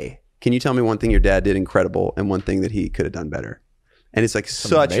like, hey, can you tell me one thing your dad did incredible and one thing that he could have done better? And it's like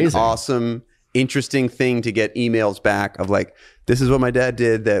such an awesome, interesting thing to get emails back of like, this is what my dad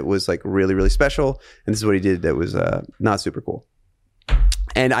did that was like really, really special, and this is what he did that was not super cool.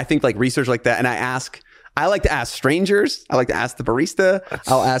 And I think like research like that, and I like to ask strangers. I like to ask the barista.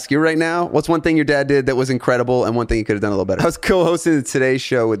 I'll ask you right now, what's one thing your dad did that was incredible and one thing he could have done a little better? I was co-hosting the Today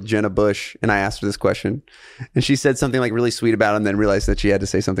Show with Jenna Bush, and I asked her this question, and she said something like really sweet about him, and then realized that she had to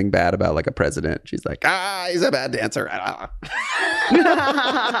say something bad about like a president. She's like, he's a bad dancer.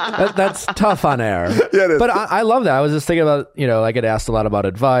 That's tough on air. Yeah, but I love that. I was just thinking about, I get asked a lot about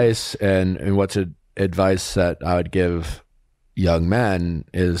advice, and what's advice that I would give young men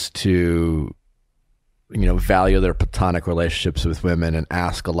is to value their platonic relationships with women and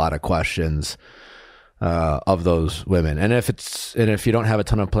ask a lot of questions of those women. And if you don't have a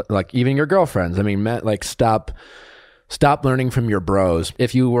ton of like even your girlfriends, I mean, like stop learning from your bros.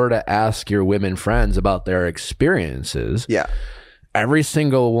 If you were to ask your women friends about their experiences, every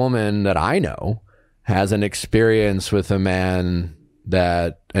single woman that I know has an experience with a man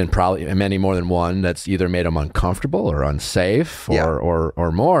that, and probably many more than one, that's either made them uncomfortable or unsafe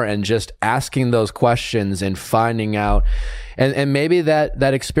or more. And just asking those questions and finding out, and maybe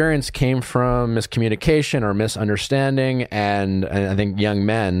that experience came from miscommunication or misunderstanding. And I think young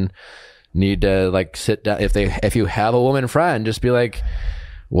men need to like sit down. If you have a woman friend, just be like,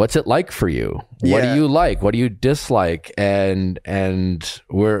 what's it like for you? What do you like? What do you dislike? And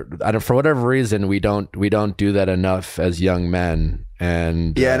for whatever reason, we don't do that enough as young men.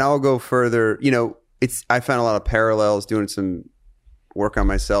 And and I'll go further. You know, I found a lot of parallels doing some work on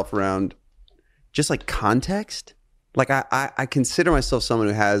myself around just like context. Like I consider myself someone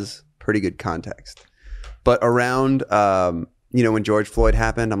who has pretty good context, but around, when George Floyd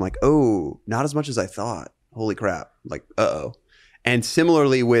happened, I'm like, oh, not as much as I thought. Holy crap. Like, uh-oh. And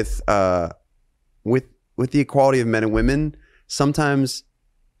similarly with the equality of men and women, sometimes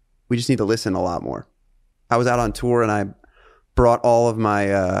we just need to listen a lot more. I was out on tour and I brought all of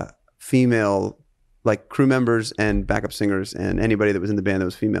my female like crew members and backup singers and anybody that was in the band that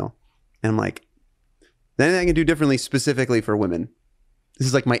was female. And I'm like, anything I can do differently specifically for women? This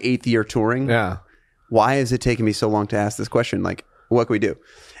is like my 8th year touring. Yeah. Why is it taking me so long to ask this question? Like, what can we do?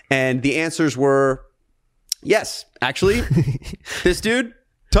 And the answers were, yes, actually, this dude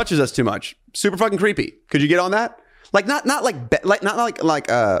touches us too much. Super fucking creepy. Could you get on that? Like,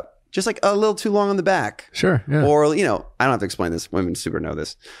 just like a little too long on the back. Sure. Yeah. Or, I don't have to explain this. Women super know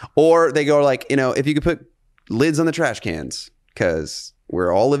this. Or they go like, if you could put lids on the trash cans, because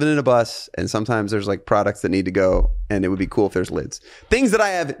we're all living in a bus and sometimes there's like products that need to go and it would be cool if there's lids. Things that I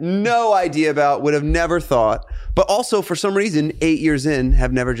have no idea about, would have never thought, but also for some reason, 8 years in,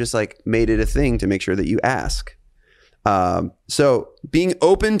 have never just like made it a thing to make sure that you ask. So being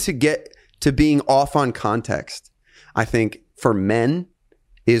open to being off on context, I think for men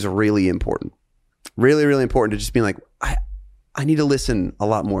is really important. Really, really important to just being like, I need to listen a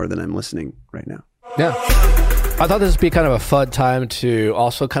lot more than I'm listening right now. Yeah. I thought this would be kind of a fun time to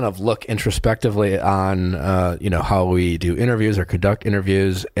also kind of look introspectively on, how we do interviews or conduct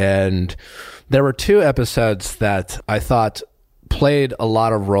interviews. And there were 2 episodes that I thought played a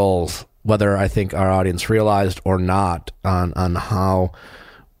lot of roles, whether I think our audience realized or not, on how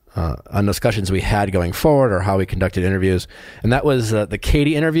on discussions we had going forward or how we conducted interviews. And that was the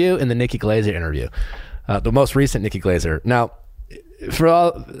Katie interview and the Nikki Glaser interview, the most recent Nikki Glaser. Now,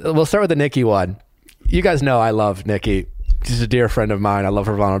 we'll start with the Nikki one. You guys know I love Nikki. She's a dear friend of mine. I love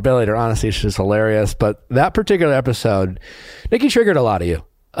her vulnerability, her honesty. She's hilarious. But that particular episode, Nikki triggered a lot of you.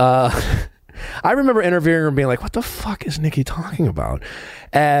 I remember interviewing her and being like, what the fuck is Nikki talking about?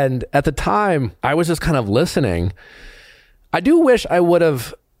 And at the time, I was just kind of listening. I do wish I would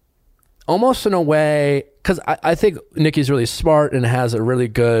have, almost in a way, because I think Nikki's really smart and has a really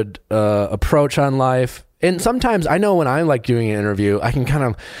good approach on life. And sometimes I know when I'm like doing an interview, I can kind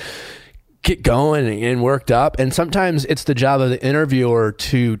of get going and worked up. And sometimes it's the job of the interviewer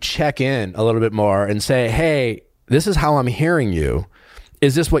to check in a little bit more and say, hey, this is how I'm hearing you.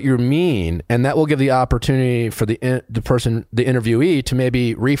 Is this what you mean? And that will give the opportunity for the interviewee to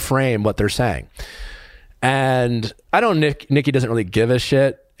maybe reframe what they're saying. And I know Nikki doesn't really give a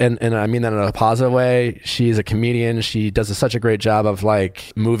shit. And I mean that in a positive way. She's a comedian. She does such a great job of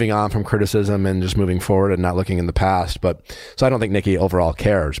like moving on from criticism and just moving forward and not looking in the past. So I don't think Nikki overall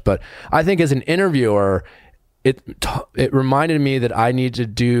cares. But I think as an interviewer, it reminded me that I need to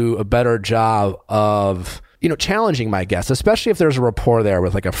do a better job of, challenging my guests, especially if there's a rapport there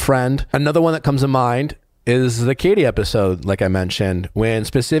with like a friend. Another one that comes to mind is the Katie episode, like I mentioned,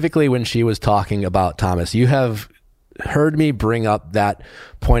 specifically when she was talking about Thomas. You have heard me bring up that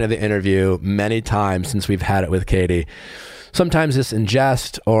point of the interview many times since we've had it with Katie. Sometimes just in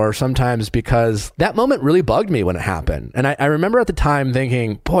jest, or sometimes because that moment really bugged me when it happened. And I remember at the time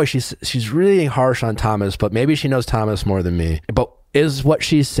thinking, boy, she's really harsh on Thomas, but maybe she knows Thomas more than me. But is what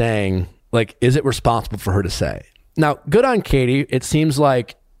she's saying, like, is it responsible for her to say? Now, good on Katie. It seems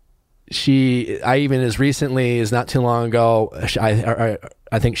like I even as recently as not too long ago,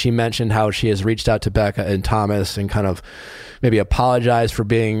 I think she mentioned how she has reached out to Becca and Thomas and kind of maybe apologized for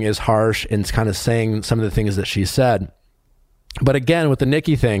being as harsh and kind of saying some of the things that she said. But again, with the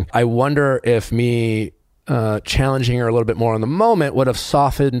Nikki thing, I wonder if me challenging her a little bit more in the moment would have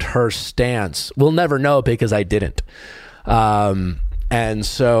softened her stance. We'll never know because I didn't. And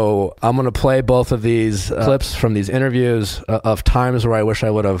so I'm going to play both of these clips from these interviews of times where I wish I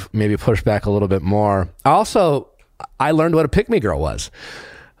would have maybe pushed back a little bit more. I learned what a pick-me girl was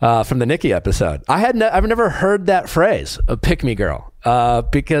from the Nikki episode. I've never heard that phrase, a pick-me girl,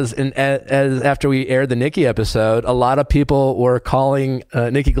 because after we aired the Nikki episode, a lot of people were calling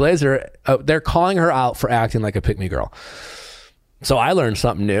Nikki Glaser, they're calling her out for acting like a pick-me girl. So I learned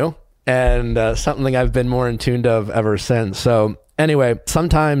something new and something I've been more in tune of ever since. So anyway,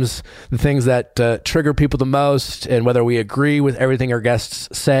 sometimes the things that trigger people the most, and whether we agree with everything our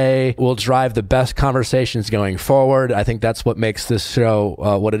guests say, will drive the best conversations going forward. I think that's what makes this show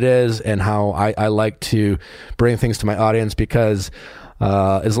what it is, and how I like to bring things to my audience, because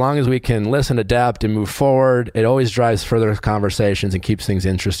As long as we can listen, adapt, and move forward, it always drives further conversations and keeps things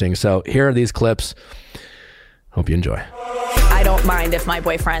interesting. So here are these clips. Hope you enjoy. I don't mind if my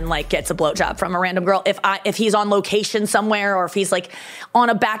boyfriend like gets a blowjob from a random girl. If he's on location somewhere, or if he's like on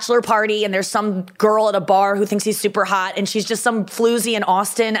a bachelor party and there's some girl at a bar who thinks he's super hot and she's just some floozy in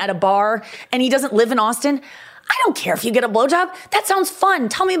Austin at a bar and he doesn't live in Austin. I don't care if you get a blowjob. That sounds fun.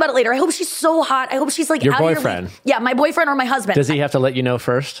 Tell me about it later. I hope she's so hot. I hope she's like your out boyfriend. Of your league. Yeah, my boyfriend or my husband. Does he have to let you know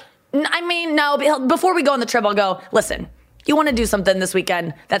first? I mean, no. Before we go on the trip, I'll go, listen, you want to do something this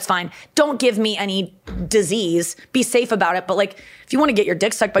weekend, that's fine. Don't give me any disease. Be safe about it. But like, if you want to get your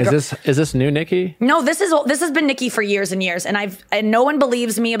dick sucked by Is this new Nikki? No, this has been Nikki for years and years, and no one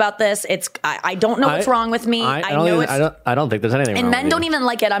believes me about this. I don't know what's wrong with me. I don't think there's anything wrong. And men don't even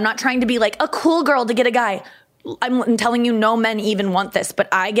like it. I'm not trying to be like a cool girl to get a guy. I'm telling you, no men even want this, but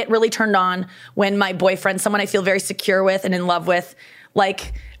I get really turned on when my boyfriend, someone I feel very secure with and in love with,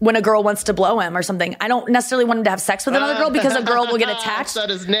 like when a girl wants to blow him or something. I don't necessarily want him to have sex with another girl because a girl will get attached. So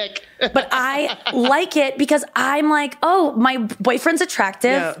does Nick. But I like it because I'm like, oh, my boyfriend's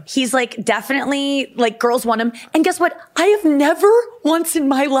attractive. Yeah. He's like definitely like girls want him. And guess what? I have never once in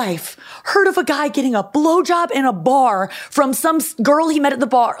my life heard of a guy getting a blowjob in a bar from some girl he met at the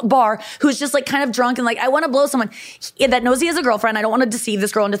bar who's just like kind of drunk and like, I want to blow someone that knows he has a girlfriend. I don't want to deceive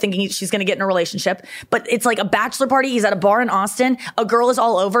this girl into thinking she's going to get in a relationship. But it's like a bachelor party. He's at a bar in Austin. A girl is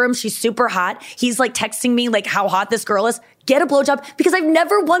all over him. She's super hot. He's like texting me like how hot this girl is. Get a blowjob, because I've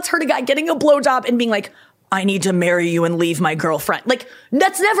never once heard a guy getting a blowjob and being like, I need to marry you and leave my girlfriend. Like,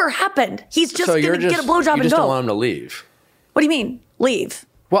 that's never happened. He's just going to get a blowjob and go. You just don't want him to leave. What do you mean, leave?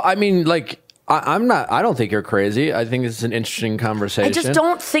 Well, I mean, like, I don't think you're crazy. I think it's an interesting conversation. I just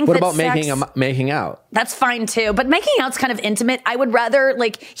don't think What that about making out? That's fine too. But making out's kind of intimate. I would rather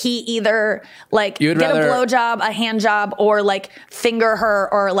like he either like get a blowjob, a hand job, or like finger her,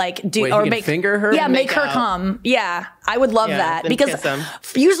 or like do Wait, or he can make finger her? Yeah, make her out. come. Yeah, I would love that, then because kiss 'em.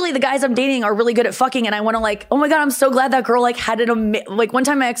 usually the guys I'm dating are really good at fucking, and I want to like, oh my god, I'm so glad that girl like had it. Like one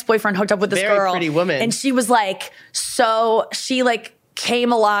time my ex-boyfriend hooked up with this Very girl, pretty woman. and she was like, so she like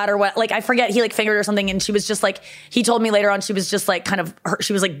came a lot or what, like I forget, he like fingered her or something, and she was just like, he told me later on she was just like kind of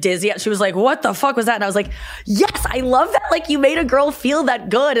she was like dizzy. She was like, what the fuck was that? And I was like, yes, I love that, like you made a girl feel that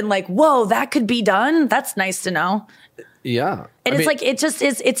good, and like, whoa, that could be done. That's nice to know. Yeah. And it's like, it just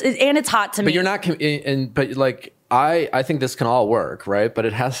is, and it's hot to me. But you're not, but like, I think this can all work, right? But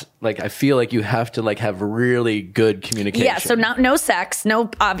it has, like, I feel like you have to like have really good communication. Yeah, so no sex, no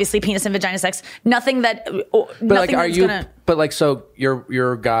obviously penis and vagina sex, nothing that. But like, are you? But like, so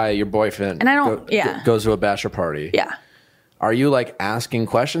your guy, your boyfriend, and I don't. goes to a bachelor party. Yeah. Are you like asking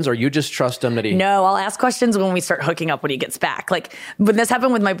questions, or you just trust him that he? No, I'll ask questions when we start hooking up when he gets back. Like when this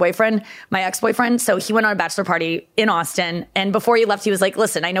happened with my boyfriend, my ex-boyfriend. So he went on a bachelor party in Austin, and before he left, he was like,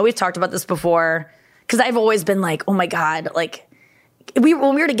 "Listen, I know we've talked about this before." Because I've always been like, oh my God, like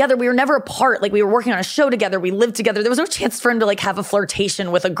when we were together, we were never apart. Like we were working on a show together. We lived together. There was no chance for him to like have a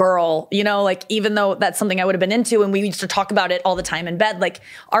flirtation with a girl, you know, like even though that's something I would have been into, and we used to talk about it all the time in bed. Like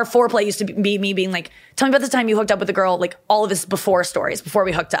our foreplay used to be me being like, tell me about the time you hooked up with a girl, like all of his before stories before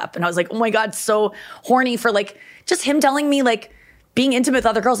we hooked up. And I was like, oh my God, so horny for like just him telling me like being intimate with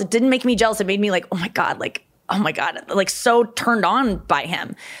other girls. It didn't make me jealous. It made me like, oh my God, like so turned on by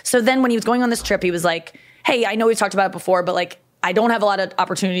him. So then when he was going on this trip, he was like, hey, I know we've talked about it before, but like, I don't have a lot of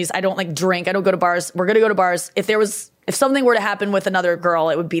opportunities. I don't like drink. I don't go to bars. We're going to go to bars. If something were to happen with another girl,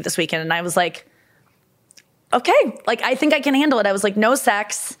 it would be this weekend. And I was like, okay, like, I think I can handle it. I was like, no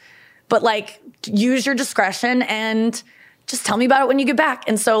sex, but like, use your discretion and just tell me about it when you get back.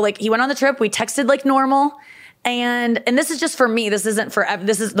 And so like, he went on the trip. We texted like normal. And this is just for me. This isn't for,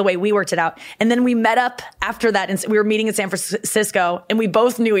 this is the way we worked it out. And then we met up after that, and we were meeting in San Francisco, and we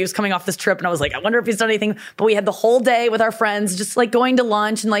both knew he was coming off this trip. And I was like, I wonder if he's done anything. But we had the whole day with our friends, just like going to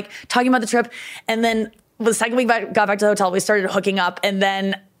lunch and like talking about the trip. And then the second we got back to the hotel, we started hooking up. And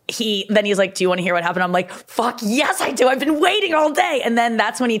then he's like, do you want to hear what happened? I'm like, fuck yes, I do. I've been waiting all day. And then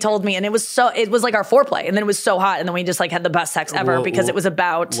that's when he told me, and it was like our foreplay. And then it was so hot. And then we just like had the best sex ever, because it was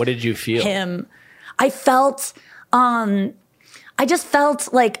about what did you feel? Him. I just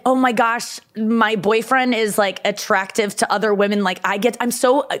felt like, oh my gosh, my boyfriend is like attractive to other women. Like I'm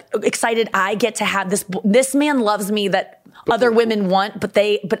so excited. I get to have this man loves me that other women want,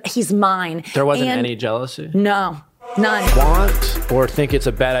 but he's mine. There wasn't any jealousy? No, none. Want or think it's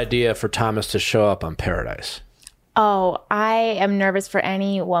a bad idea for Thomas to show up on Paradise? Oh, I am nervous for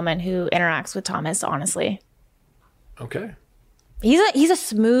any woman who interacts with Thomas, honestly. Okay. He's a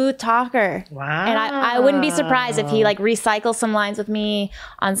smooth talker. Wow. And I wouldn't be surprised if he like recycles some lines with me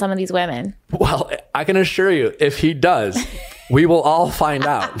on some of these women. Well, I can assure you, if he does, We will all find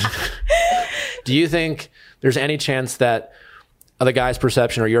out. Do you think there's any chance that the guy's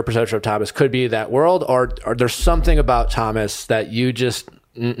perception or your perception of Thomas could be that world, or there's something about Thomas that you just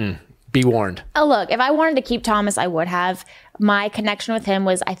be warned? Oh, look, if I wanted to keep Thomas, I would have. My connection with him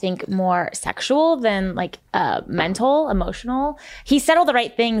was, I think, more sexual than like mental, emotional. He said all the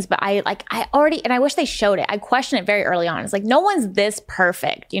right things, but I already, and I wish they showed it. I questioned it very early on. It's like, no one's this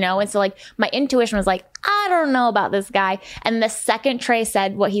perfect, you know? And so like my intuition was like, I don't know about this guy. And the second Trey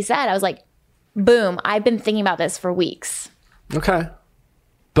said what he said, I was like, boom, I've been thinking about this for weeks. Okay.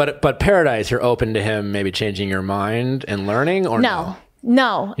 But Paradise, you're open to him maybe changing your mind and learning, or no?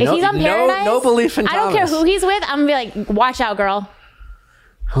 No. If he's on Paradise, no belief in I don't care who he's with. I'm gonna be like, watch out, girl.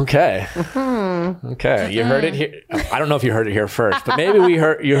 Okay. Okay. You heard it here. I don't know if you heard it here first, but maybe you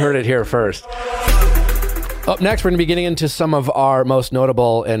heard it here first. Up next, we're going to be getting into some of our most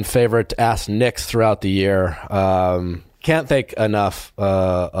notable and favorite Ask Nicks throughout the year. Can't thank enough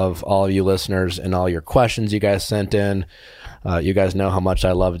of all of you listeners and all your questions you guys sent in. You guys know how much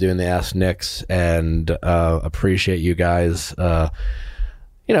I love doing the Ask Nicks, and appreciate you guys,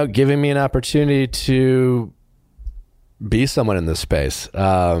 giving me an opportunity to be someone in this space.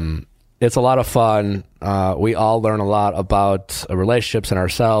 It's a lot of fun. We all learn a lot about relationships and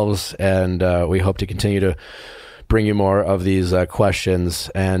ourselves, and we hope to continue to bring you more of these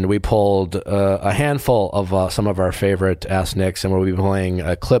questions. And we pulled a handful of some of our favorite Ask Nicks, and we'll be playing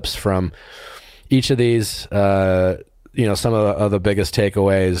clips from each of these. Some of the biggest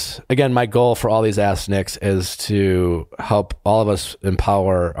takeaways. Again, my goal for all these Ask Nicks is to help all of us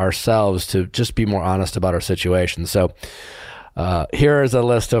empower ourselves to just be more honest about our situation. So here is a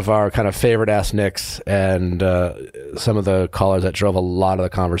list of our kind of favorite Ask Nicks and some of the callers that drove a lot of the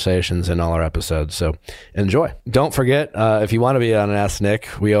conversations in all our episodes. So enjoy. Don't forget, if you want to be on an Ask Nick,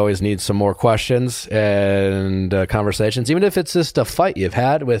 we always need some more questions and conversations, even if it's just a fight you've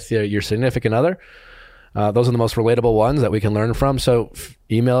had with your significant other. Those are the most relatable ones that we can learn from. So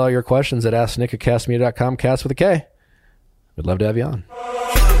email all your questions at asknick@castmedia.com, cast with a K. We'd love to have you on.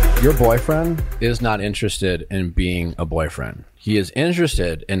 Your boyfriend is not interested in being a boyfriend. He is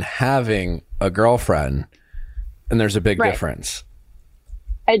interested in having a girlfriend, and there's a big difference.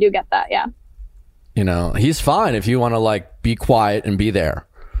 I do get that, yeah. He's fine if you want to be quiet and be there.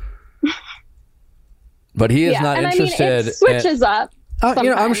 But he is not interested. It switches up.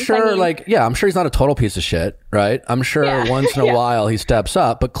 I'm sure, I'm sure he's not a total piece of shit, right? I'm sure once in a while he steps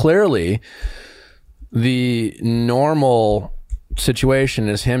up, but clearly the normal situation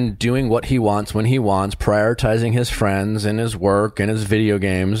is him doing what he wants when he wants, prioritizing his friends and his work and his video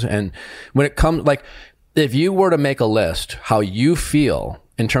games. And when it comes, if you were to make a list how you feel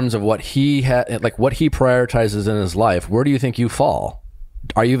in terms of what he what he prioritizes in his life, where do you think you fall?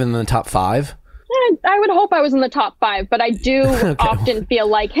 Are you even in the top 5? I would hope I was in the top 5, but I do often feel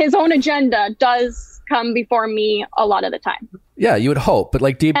like his own agenda does come before me a lot of the time. Yeah, you would hope, but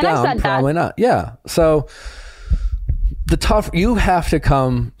deep down, probably not. Yeah. So you have to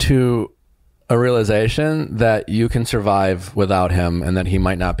come to a realization that you can survive without him, and that he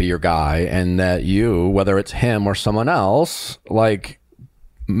might not be your guy, and that you, whether it's him or someone else,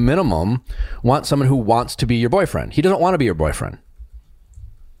 minimum, want someone who wants to be your boyfriend. He doesn't want to be your boyfriend.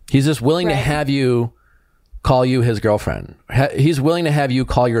 He's just willing to have you call you his girlfriend. He's willing to have you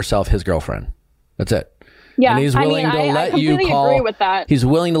call yourself his girlfriend. That's it. Yeah, and he's willing to let you call. Agree with that. He's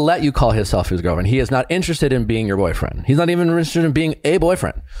willing to let you call himself his girlfriend. He is not interested in being your boyfriend. He's not even interested in being a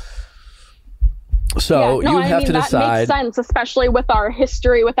boyfriend. So you have to decide. That makes sense, especially with our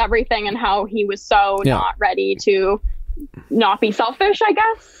history with everything and how he was so not ready to not be selfish, I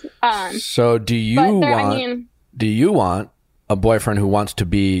guess. So do you want a boyfriend who wants to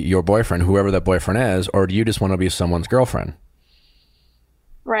be your boyfriend, whoever that boyfriend is, or do you just want to be someone's girlfriend?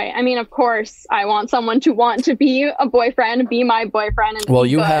 Right. I mean, of course, I want someone to want to be a boyfriend, be my boyfriend. And well,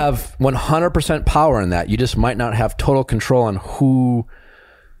 you have 100% power in that. You just might not have total control on who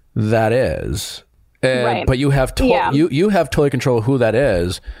that is. But you have you have total control of who that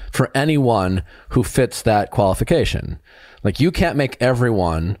is for anyone who fits that qualification. You can't make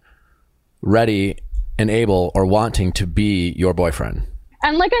everyone ready and able or wanting to be your boyfriend.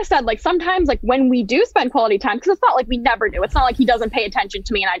 And like I said, sometimes when we do spend quality time, because it's not like we never do. It's not like he doesn't pay attention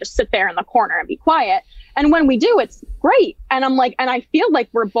to me and I just sit there in the corner and be quiet. And when we do, it's great. And I'm and I feel like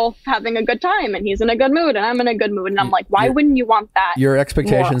we're both having a good time, and he's in a good mood and I'm in a good mood. And I'm why wouldn't you want that? Your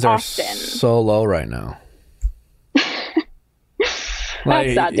expectations are so low right now.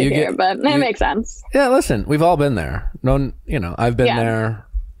 That's sad to hear, but it makes sense. Yeah, listen, we've all been there. No, I've been there.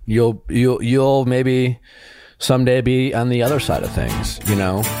 You'll maybe someday be on the other side of things.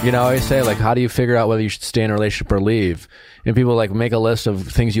 I always say, like, how do you figure out whether you should stay in a relationship or leave? And people like make a list of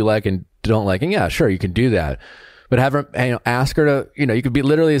things you like and don't like. And yeah, sure, you can do that. But have her, ask her to, you could be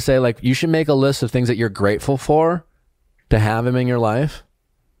literally say, like, you should make a list of things that you're grateful for to have him in your life.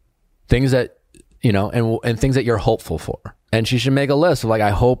 Things that, and things that you're hopeful for. And she should make a list of, like, I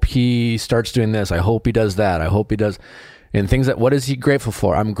hope he starts doing this. I hope he does that. I hope he does. And things that, what is he grateful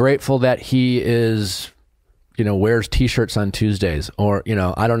for? I'm grateful that he is, wears t-shirts on Tuesdays, or,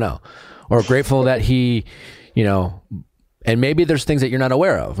 I don't know, or grateful that he, and maybe there's things that you're not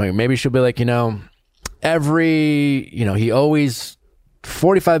aware of. Like, maybe she'll be like, he always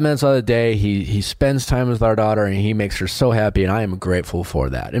 45 minutes out of the day, he spends time with our daughter and he makes her so happy, and I am grateful for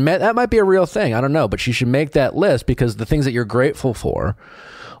that. And that might be a real thing. I don't know, but she should make that list, because the things that you're grateful for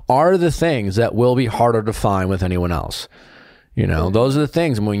are the things that will be harder to find with anyone else. Those are the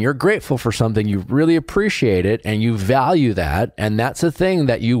things. And when you're grateful for something, you really appreciate it and you value that. And that's a thing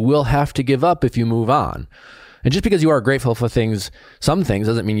that you will have to give up if you move on. And just because you are grateful for some things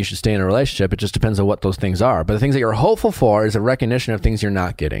doesn't mean you should stay in a relationship. It just depends on what those things are. But the things that you're hopeful for is a recognition of things you're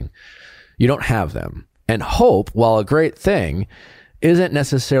not getting. You don't have them. And hope, while a great thing, isn't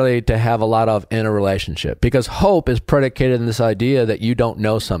necessarily to have a lot of in a relationship, because hope is predicated in this idea that you don't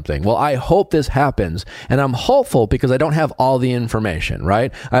know something. Well, I hope this happens, and I'm hopeful because I don't have all the information,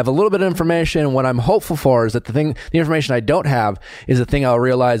 right? I have a little bit of information, and what I'm hopeful for is that the information I don't have is the thing I'll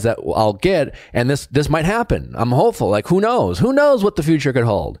realize that I'll get, and this might happen. I'm hopeful. Like, who knows? Who knows what the future could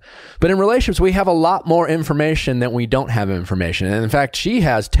hold? But in relationships, we have a lot more information than we don't have information. And in fact, she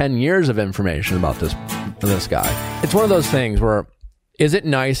has 10 years of information about this guy. It's one of those things where, is it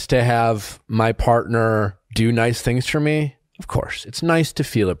nice to have my partner do nice things for me? Of course. It's nice to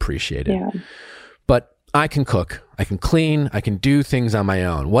feel appreciated. Yeah. But I can cook, I can clean, I can do things on my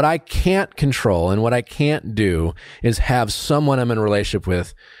own. What I can't control and what I can't do is have someone I'm in a relationship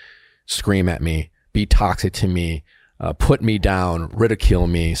with scream at me, be toxic to me, put me down, ridicule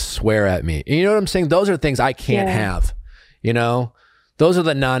me, swear at me. You know what I'm saying? Those are things I can't have, Those are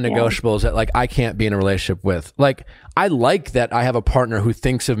the non-negotiables that, like, I can't be in a relationship with. Like, I like that I have a partner who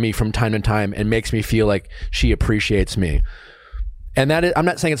thinks of me from time to time and makes me feel like she appreciates me. And that is, I'm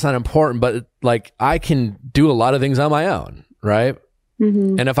not saying it's not important, but like, I can do a lot of things on my own, right?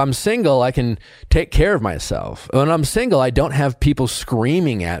 Mm-hmm. And if I'm single, I can take care of myself. When I'm single, I don't have people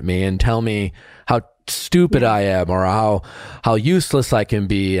screaming at me and tell me how stupid I am or how useless I can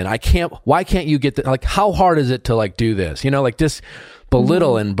be. And why can't you get like, how hard is it to like do this? Like just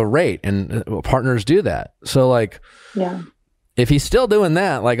belittle and berate, and partners do that. So like, if he's still doing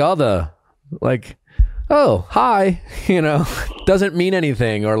that, like all the like, oh, hi, doesn't mean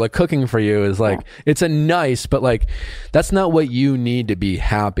anything, or like cooking for you is like, it's a nice, but like, that's not what you need to be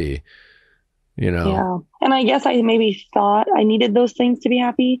happy, Yeah. And I guess I maybe thought I needed those things to be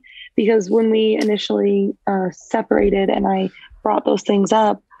happy, because when we initially separated and I brought those things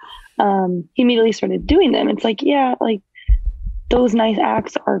up, he immediately started doing them. It's like, yeah, like those nice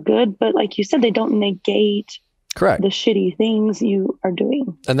acts are good, but like you said, they don't negate correct the shitty things you are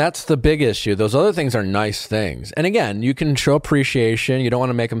doing. And that's the big issue. Those other things are nice things. And again, you can show appreciation. You don't want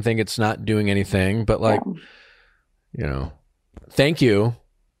to make them think it's not doing anything, but like, thank you.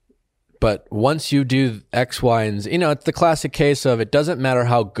 But once you do X, Y, and Z, it's the classic case of, it doesn't matter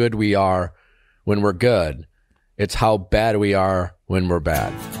how good we are when we're good. It's how bad we are when we're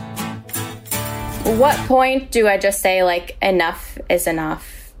bad. What point do I just say, like, enough is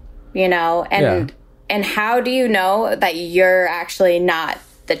enough, And how do you know that you're actually not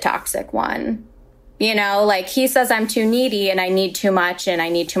the toxic one? Like, he says I'm too needy and I need too much and I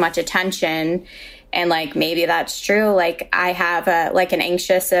need too much attention. And like, maybe that's true. Like, I have an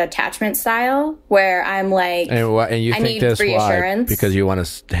anxious attachment style where I'm like, and you I think need this reassurance. Why? Because you want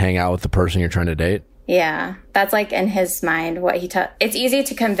to hang out with the person you're trying to date? Yeah. That's like in his mind, what it's easy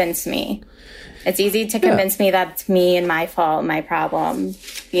to convince me. It's easy to convince me that it's me and my fault, my problem,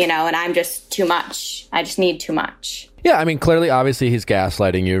 and I'm just too much. I just need too much. Yeah. I mean, clearly, obviously he's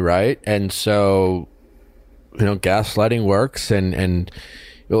gaslighting you. Right. And so, gaslighting works, and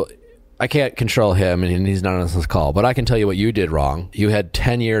I can't control him, and he's not on this call, but I can tell you what you did wrong. You had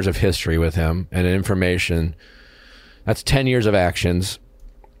 10 years of history with him and information. That's 10 years of actions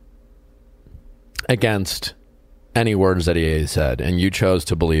against any words that he said, and you chose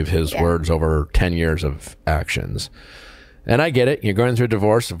to believe his words over 10 years of actions. And I get it. You're going through a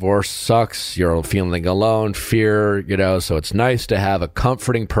divorce. Divorce sucks. You're feeling alone, fear, so it's nice to have a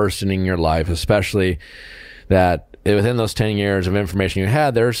comforting person in your life, especially that within those 10 years of information you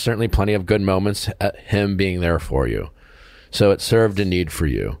had, there's certainly plenty of good moments at him being there for you. So it served a need for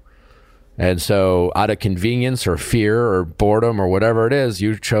you. And so out of convenience or fear or boredom or whatever it is,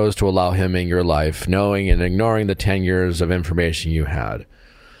 you chose to allow him in your life, knowing and ignoring the 10 years of information you had.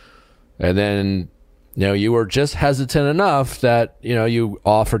 And then, you were just hesitant enough that, you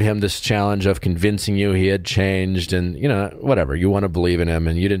offered him this challenge of convincing you he had changed and, whatever. You want to believe in him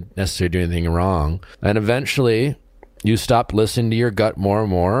and you didn't necessarily do anything wrong. And eventually you stopped listening to your gut more and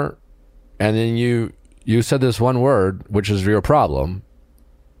more. And then you said this one word, which is your problem,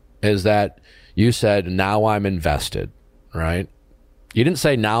 is that you said, now I'm invested, right? You didn't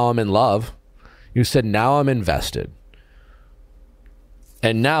say, now I'm in love. You said, now I'm invested.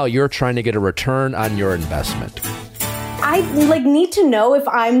 And now you're trying to get a return on your investment. I need to know if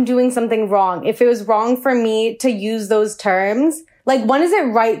I'm doing something wrong. If it was wrong for me to use those terms, when is it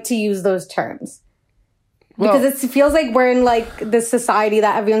right to use those terms? Because it feels like we're in this society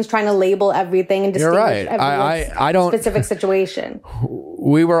that everyone's trying to label everything and distinguish everyone's specific situation.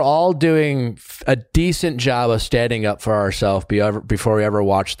 We were all doing a decent job of standing up for ourselves before we ever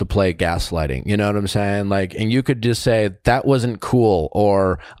watched the play Gaslighting. You know what I'm saying? And you could just say, that wasn't cool,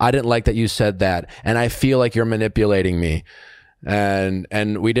 or I didn't like that you said that, and I feel like you're manipulating me.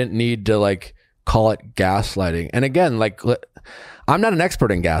 And we didn't need to call it gaslighting. And again, I'm not an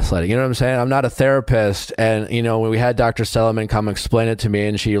expert in gaslighting. You know what I'm saying? I'm not a therapist. And, when we had Dr. Sellerman come explain it to me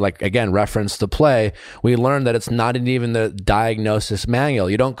and she again, referenced the play, we learned that it's not even the diagnosis manual.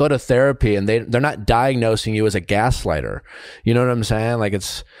 You don't go to therapy and they're not diagnosing you as a gaslighter. You know what I'm saying?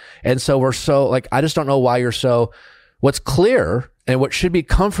 And so we're so I just don't know why you're so, what's clear and what should be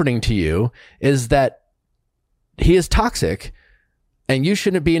comforting to you is that he is toxic and you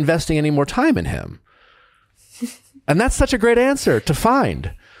shouldn't be investing any more time in him. And that's such a great answer to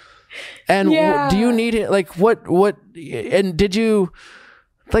find. And do you need it? What, and did you,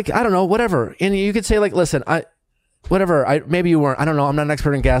 I don't know, whatever. And you could say listen, maybe you weren't, I don't know. I'm not an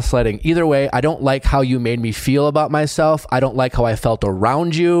expert in gaslighting. Either way, I don't like how you made me feel about myself. I don't like how I felt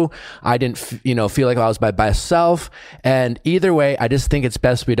around you. I didn't, feel like I was by myself. And either way, I just think it's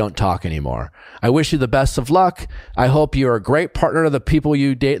best we don't talk anymore. I wish you the best of luck. I hope you're a great partner to the people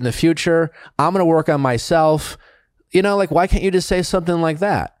you date in the future. I'm going to work on myself. Why can't you just say something like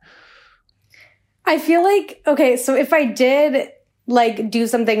that? I feel okay, so if I did do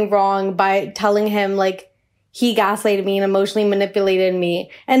something wrong by telling him he gaslighted me and emotionally manipulated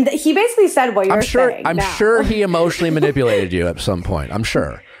me, and he basically said what you're saying. I'm sure he emotionally manipulated you at some point. I'm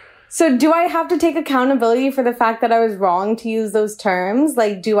sure. So do I have to take accountability for the fact that I was wrong to use those terms?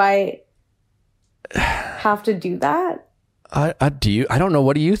 Do I have to do that? I don't know.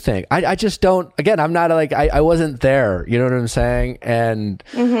 What do you think? I just don't, again, I'm not I wasn't there. You know what I'm saying? And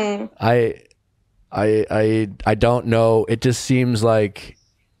I don't know. It just seems wait,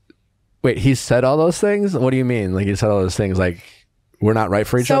 he said all those things? What do you mean? He said all those things we're not right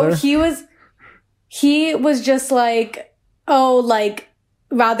for each other? So he was just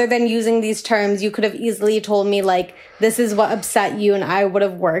rather than using these terms, you could have easily told me this is what upset you and I would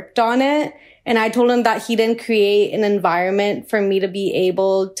have worked on it. And I told him that he didn't create an environment for me to be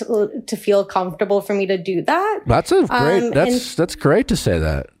able to feel comfortable for me to do that. That's a great, that's great to say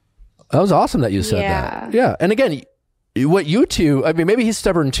that. That was awesome that you said that. Yeah. And again, what you two, maybe he's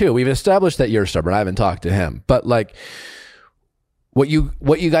stubborn too. We've established that you're stubborn. I haven't talked to him, but what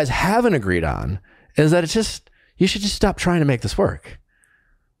you guys haven't agreed on is that you should just stop trying to make this work.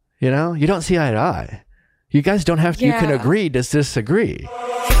 You don't see eye to eye. You guys don't have to, you can agree to disagree.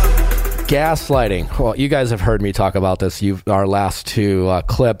 Gaslighting. Well, you guys have heard me talk about this. Our last two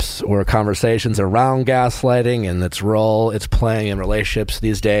clips were conversations around gaslighting and its role it's playing in relationships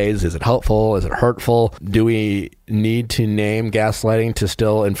these days. Is it helpful? Is it hurtful? Do we need to name gaslighting to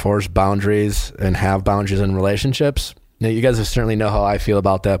still enforce boundaries and have boundaries in relationships? Now, you guys certainly know how I feel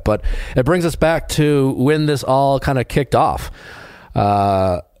about that, but it brings us back to when this all kind of kicked off.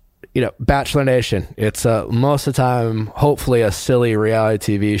 Bachelor Nation, it's most of the time, hopefully a silly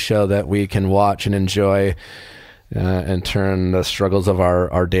reality TV show that we can watch and enjoy and turn the struggles of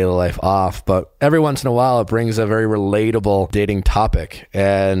our daily life off. But every once in a while, it brings a very relatable dating topic.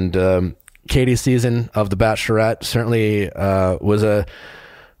 And Katie's season of The Bachelorette certainly was a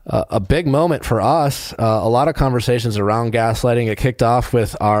big moment for us. A lot of conversations around gaslighting. It kicked off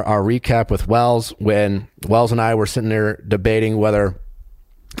with our recap with Wells, when Wells and I were sitting there debating whether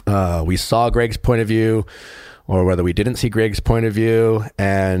we saw Greg's point of view or whether we didn't see Greg's point of view.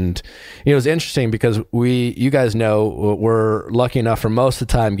 And it was interesting because you guys know, we're lucky enough for most of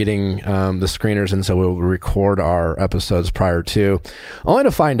the time getting the screeners, and so we'll record our episodes prior to, only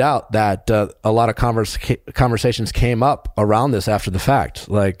to find out that a lot of conversations came up around this after the fact.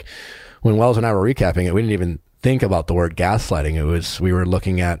 When Wells and I were recapping it, we didn't even think about the word gaslighting. We were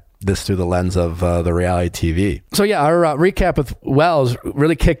looking at this through the lens of the reality TV. So yeah, our recap with Wells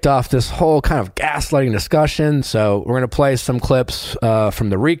really kicked off this whole kind of gaslighting discussion. So we're going to play some clips from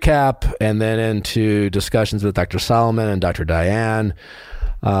the recap and then into discussions with Dr. Solomon and Dr. Diane.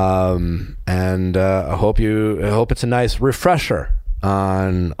 And I hope it's a nice refresher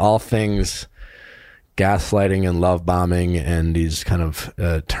on all things gaslighting and love bombing and these kind of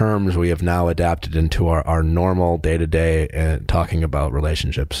terms we have now adapted into our normal day-to-day talking about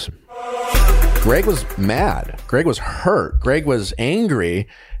relationships. Greg was mad. Greg was hurt. Greg was angry.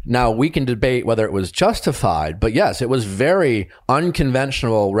 Now, we can debate whether it was justified, but yes, it was very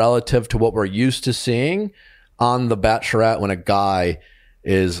unconventional relative to what we're used to seeing on The Bachelorette when a guy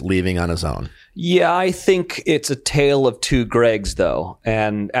is leaving on his own. Yeah, I think it's a tale of two Gregs, though.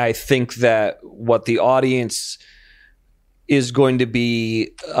 And I think that what the audience is going to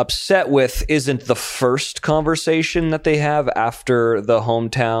be upset with isn't the first conversation that they have after the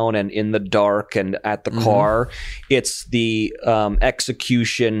hometown and in the dark and at the car. It's the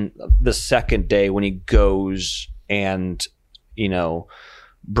execution the second day when he goes and,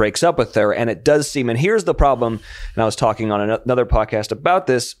 breaks up with her. And it does seem, and here's the problem, and I was talking on another podcast about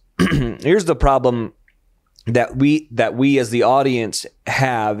this, here's the problem that we as the audience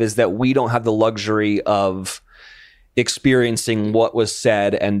have, is that we don't have the luxury of experiencing what was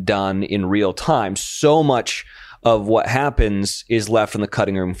said and done in real time. So much of what happens is left on the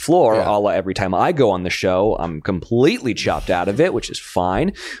cutting room floor. A la every time I go on the show, I'm completely chopped out of it, which is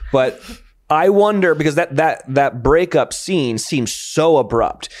fine. But I wonder, because that breakup scene seems so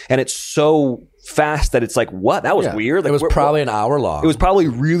abrupt and it's so fast that it's like, what? That was weird. Like, it was probably an hour long. It was probably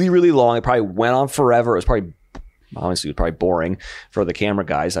really, really long. It probably went on forever. It was probably, honestly, it was probably boring for the camera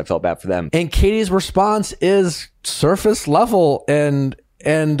guys. I felt bad for them. And Katie's response is surface level. And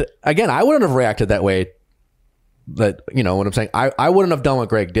again, I wouldn't have reacted that way. That, what I'm saying, I wouldn't have done what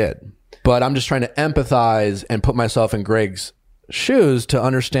Greg did, but I'm just trying to empathize and put myself in Greg's shoes to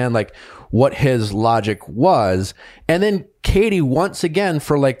understand like what his logic was. And then Katie, once again,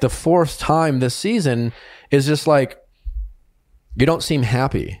 for like the fourth time this season, is just like, you don't seem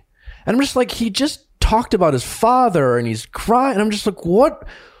happy. And I'm just like, he just talked about his father and he's crying. And I'm just like, what?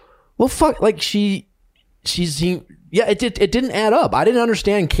 Well, fuck, like it didn't add up. I didn't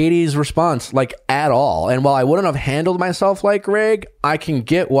understand Katie's response like at all. And while I wouldn't have handled myself like Greg, I can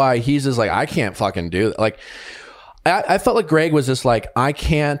get why he's just like, I can't fucking do that. Like, I felt like Greg was just like,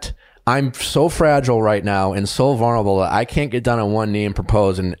 I'm so fragile right now and so vulnerable that I can't get down on one knee and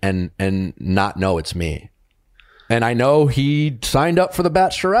propose and not know it's me. And I know he signed up for The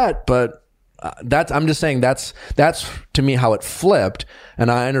Bachelorette, but I'm just saying that's to me how it flipped, and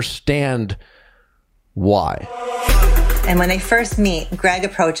I understand why. And when they first meet, Greg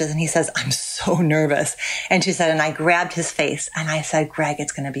approaches and he says, I'm so nervous. And she said, and I grabbed his face and I said, Greg,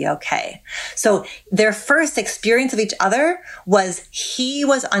 it's going to be okay. So their first experience of each other was he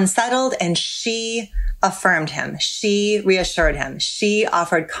was unsettled and she affirmed him. She reassured him. She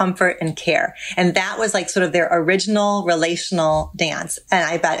offered comfort and care. And that was like sort of their original relational dance. And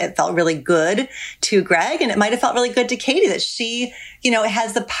I bet it felt really good to Greg, and it might have felt really good to Katie that she,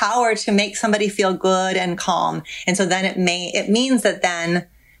 has the power to make somebody feel good and calm. And so then it means that then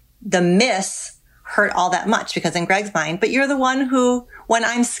the miss hurt all that much, because in Greg's mind, but you're the one who, when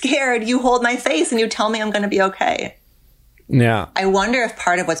I'm scared, you hold my face and you tell me I'm going to be okay. Yeah. I wonder if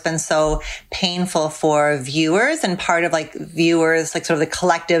part of what's been so painful for viewers, and part of like viewers, like sort of the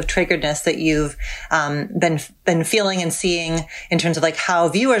collective triggeredness that you've been feeling and seeing in terms of like how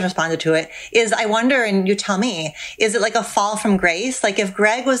viewers responded to it, is I wonder, and you tell me, is it like a fall from grace? Like if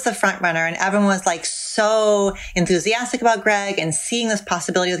Greg was the front runner and everyone was like so enthusiastic about Greg and seeing this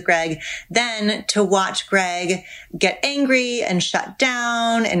possibility with Greg, then to watch Greg get angry and shut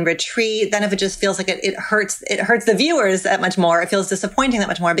down and retreat, then if it just feels like it hurts the viewers that much more, it feels disappointing that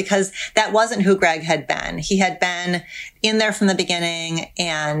much more, because that wasn't who Greg had been. He had been in there from the beginning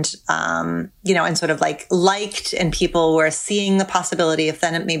and, and sort of like liked, and people were seeing the possibility, if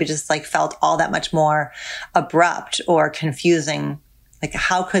then it maybe just like felt all that much more abrupt or confusing. Like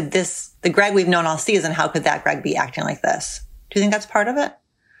how could the Greg we've known all season, how could that Greg be acting like this? Do you think that's part of it?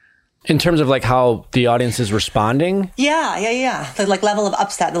 In terms of like how the audience is responding? Yeah. The like level of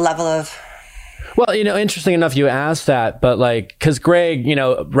upset, the level of... Well, interesting enough you asked that, but like, because Greg,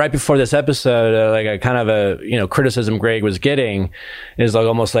 right before this episode, like a kind of a, criticism Greg was getting is like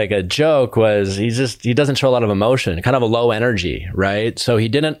almost like a joke was he doesn't show a lot of emotion, kind of a low energy, right? So he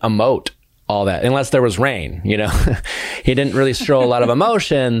didn't emote all that unless there was rain, he didn't really show a lot of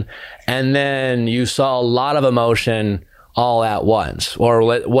emotion. And then you saw a lot of emotion all at once, or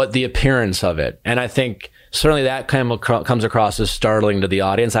what the appearance of it. And I think certainly that kind of comes across as startling to the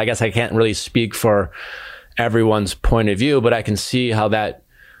audience. I guess I can't really speak for everyone's point of view, but I can see how that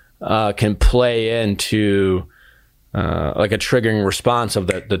can play into like a triggering response of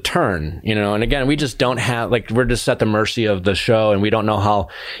the turn, you know. And again, we just don't have, like, we're just at the mercy of the show, and we don't know how,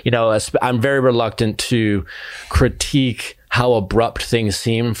 you know, I'm very reluctant to critique how abrupt things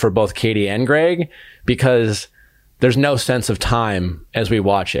seem for both Katie and Greg, because there's no sense of time as we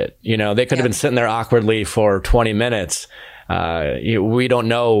watch it. You know, they could have been sitting there awkwardly for 20 minutes. We don't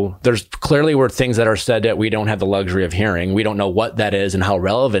know. There's clearly were things that are said that we don't have the luxury of hearing. We don't know what that is and how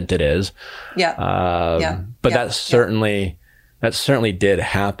relevant it is. But that certainly did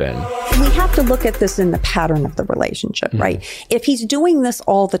happen. We have to look at this in the pattern of the relationship, right? If he's doing this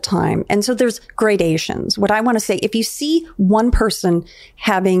all the time, and so there's gradations. What I want to say, if you see one person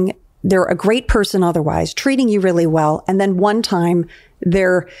they're a great person otherwise, treating you really well, and then one time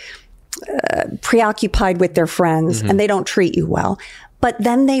they're preoccupied with their friends and they don't treat you well, but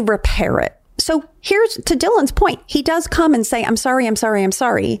then they repair it. So here's to Dylan's point. He does come and say, I'm sorry.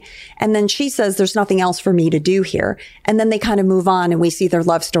 And then she says, there's nothing else for me to do here. And then they kind of move on and we see their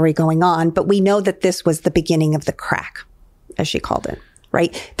love story going on. But we know that this was the beginning of the crack, as she called it,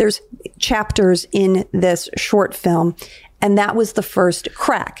 right? There's chapters in this short film, and that was the first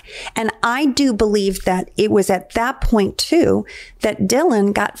crack. And I do believe that it was at that point too, that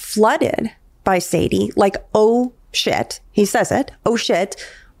Dylan got flooded by Sadie. Like, oh shit. He says it. Oh shit.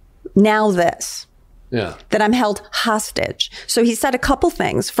 Now this. Yeah. That I'm held hostage. So he said a couple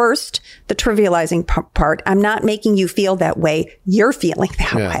things. First, the trivializing part. I'm not making you feel that way. You're feeling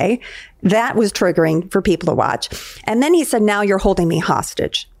that way. That was triggering for people to watch. And then he said, now you're holding me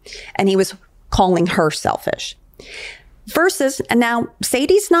hostage. And he was calling her selfish. Versus, and now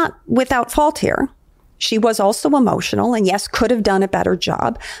Sadie's not without fault here. She was also emotional and yes, could have done a better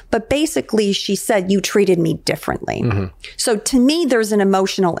job. But basically she said, you treated me differently. So to me, there's an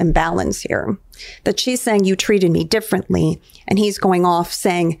emotional imbalance here that she's saying you treated me differently. And he's going off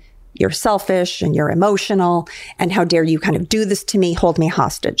saying you're selfish and you're emotional. And how dare you kind of do this to me, hold me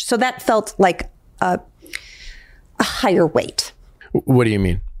hostage. So that felt like a higher weight. What do you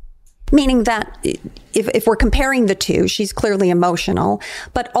mean? Meaning that if we're comparing the two, she's clearly emotional,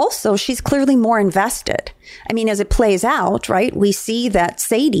 but also she's clearly more invested. I mean, as it plays out, right, we see that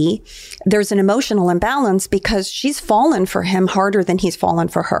Sadie, there's an emotional imbalance because she's fallen for him harder than he's fallen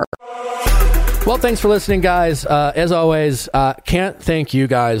for her. Well, thanks for listening, guys. As always, can't thank you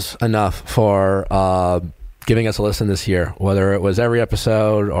guys enough for giving us a listen this year, whether it was every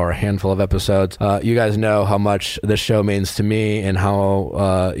episode or a handful of episodes. You guys know how much this show means to me and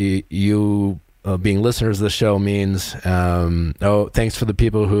how you being listeners of the show means. Thanks for the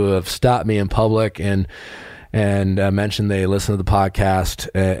people who have stopped me in public and mentioned they listen to the podcast.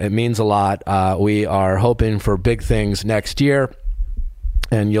 It means a lot. We are hoping for big things next year.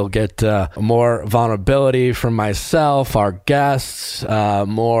 And you'll get more vulnerability from myself, our guests,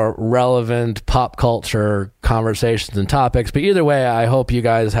 more relevant pop culture conversations and topics. But either way, I hope you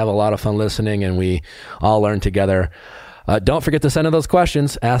guys have a lot of fun listening and we all learn together. Don't forget to send in those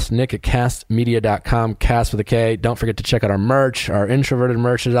questions. Ask Nick at castmedia.com, cast with a K. Don't forget to check out our merch. Our introverted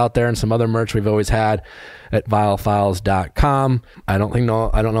merch is out there and some other merch we've always had at viallfiles.com. I don't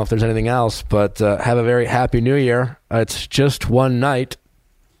know if there's anything else, but have a very happy new year. It's just one night.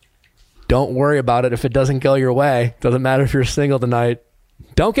 Don't worry about it if it doesn't go your way. Doesn't matter if you're single tonight.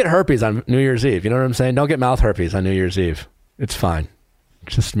 Don't get herpes on New Year's Eve. You know what I'm saying? Don't get mouth herpes on New Year's Eve. It's fine.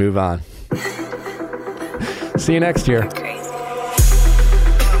 Just move on. See you next year.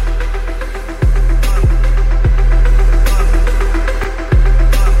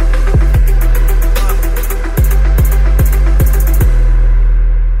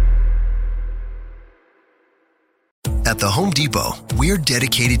 At the Home Depot, we're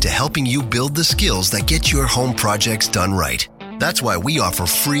dedicated to helping you build the skills that get your home projects done right. That's why we offer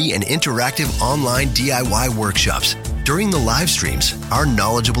free and interactive online DIY workshops. During the live streams, our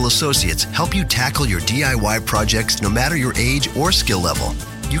knowledgeable associates help you tackle your DIY projects no matter your age or skill level.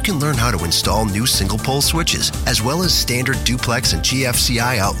 You can learn how to install new single-pole switches, as well as standard duplex and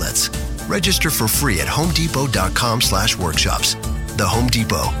GFCI outlets. Register for free at homedepot.com/workshops. The Home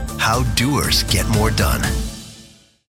Depot, how doers get more done.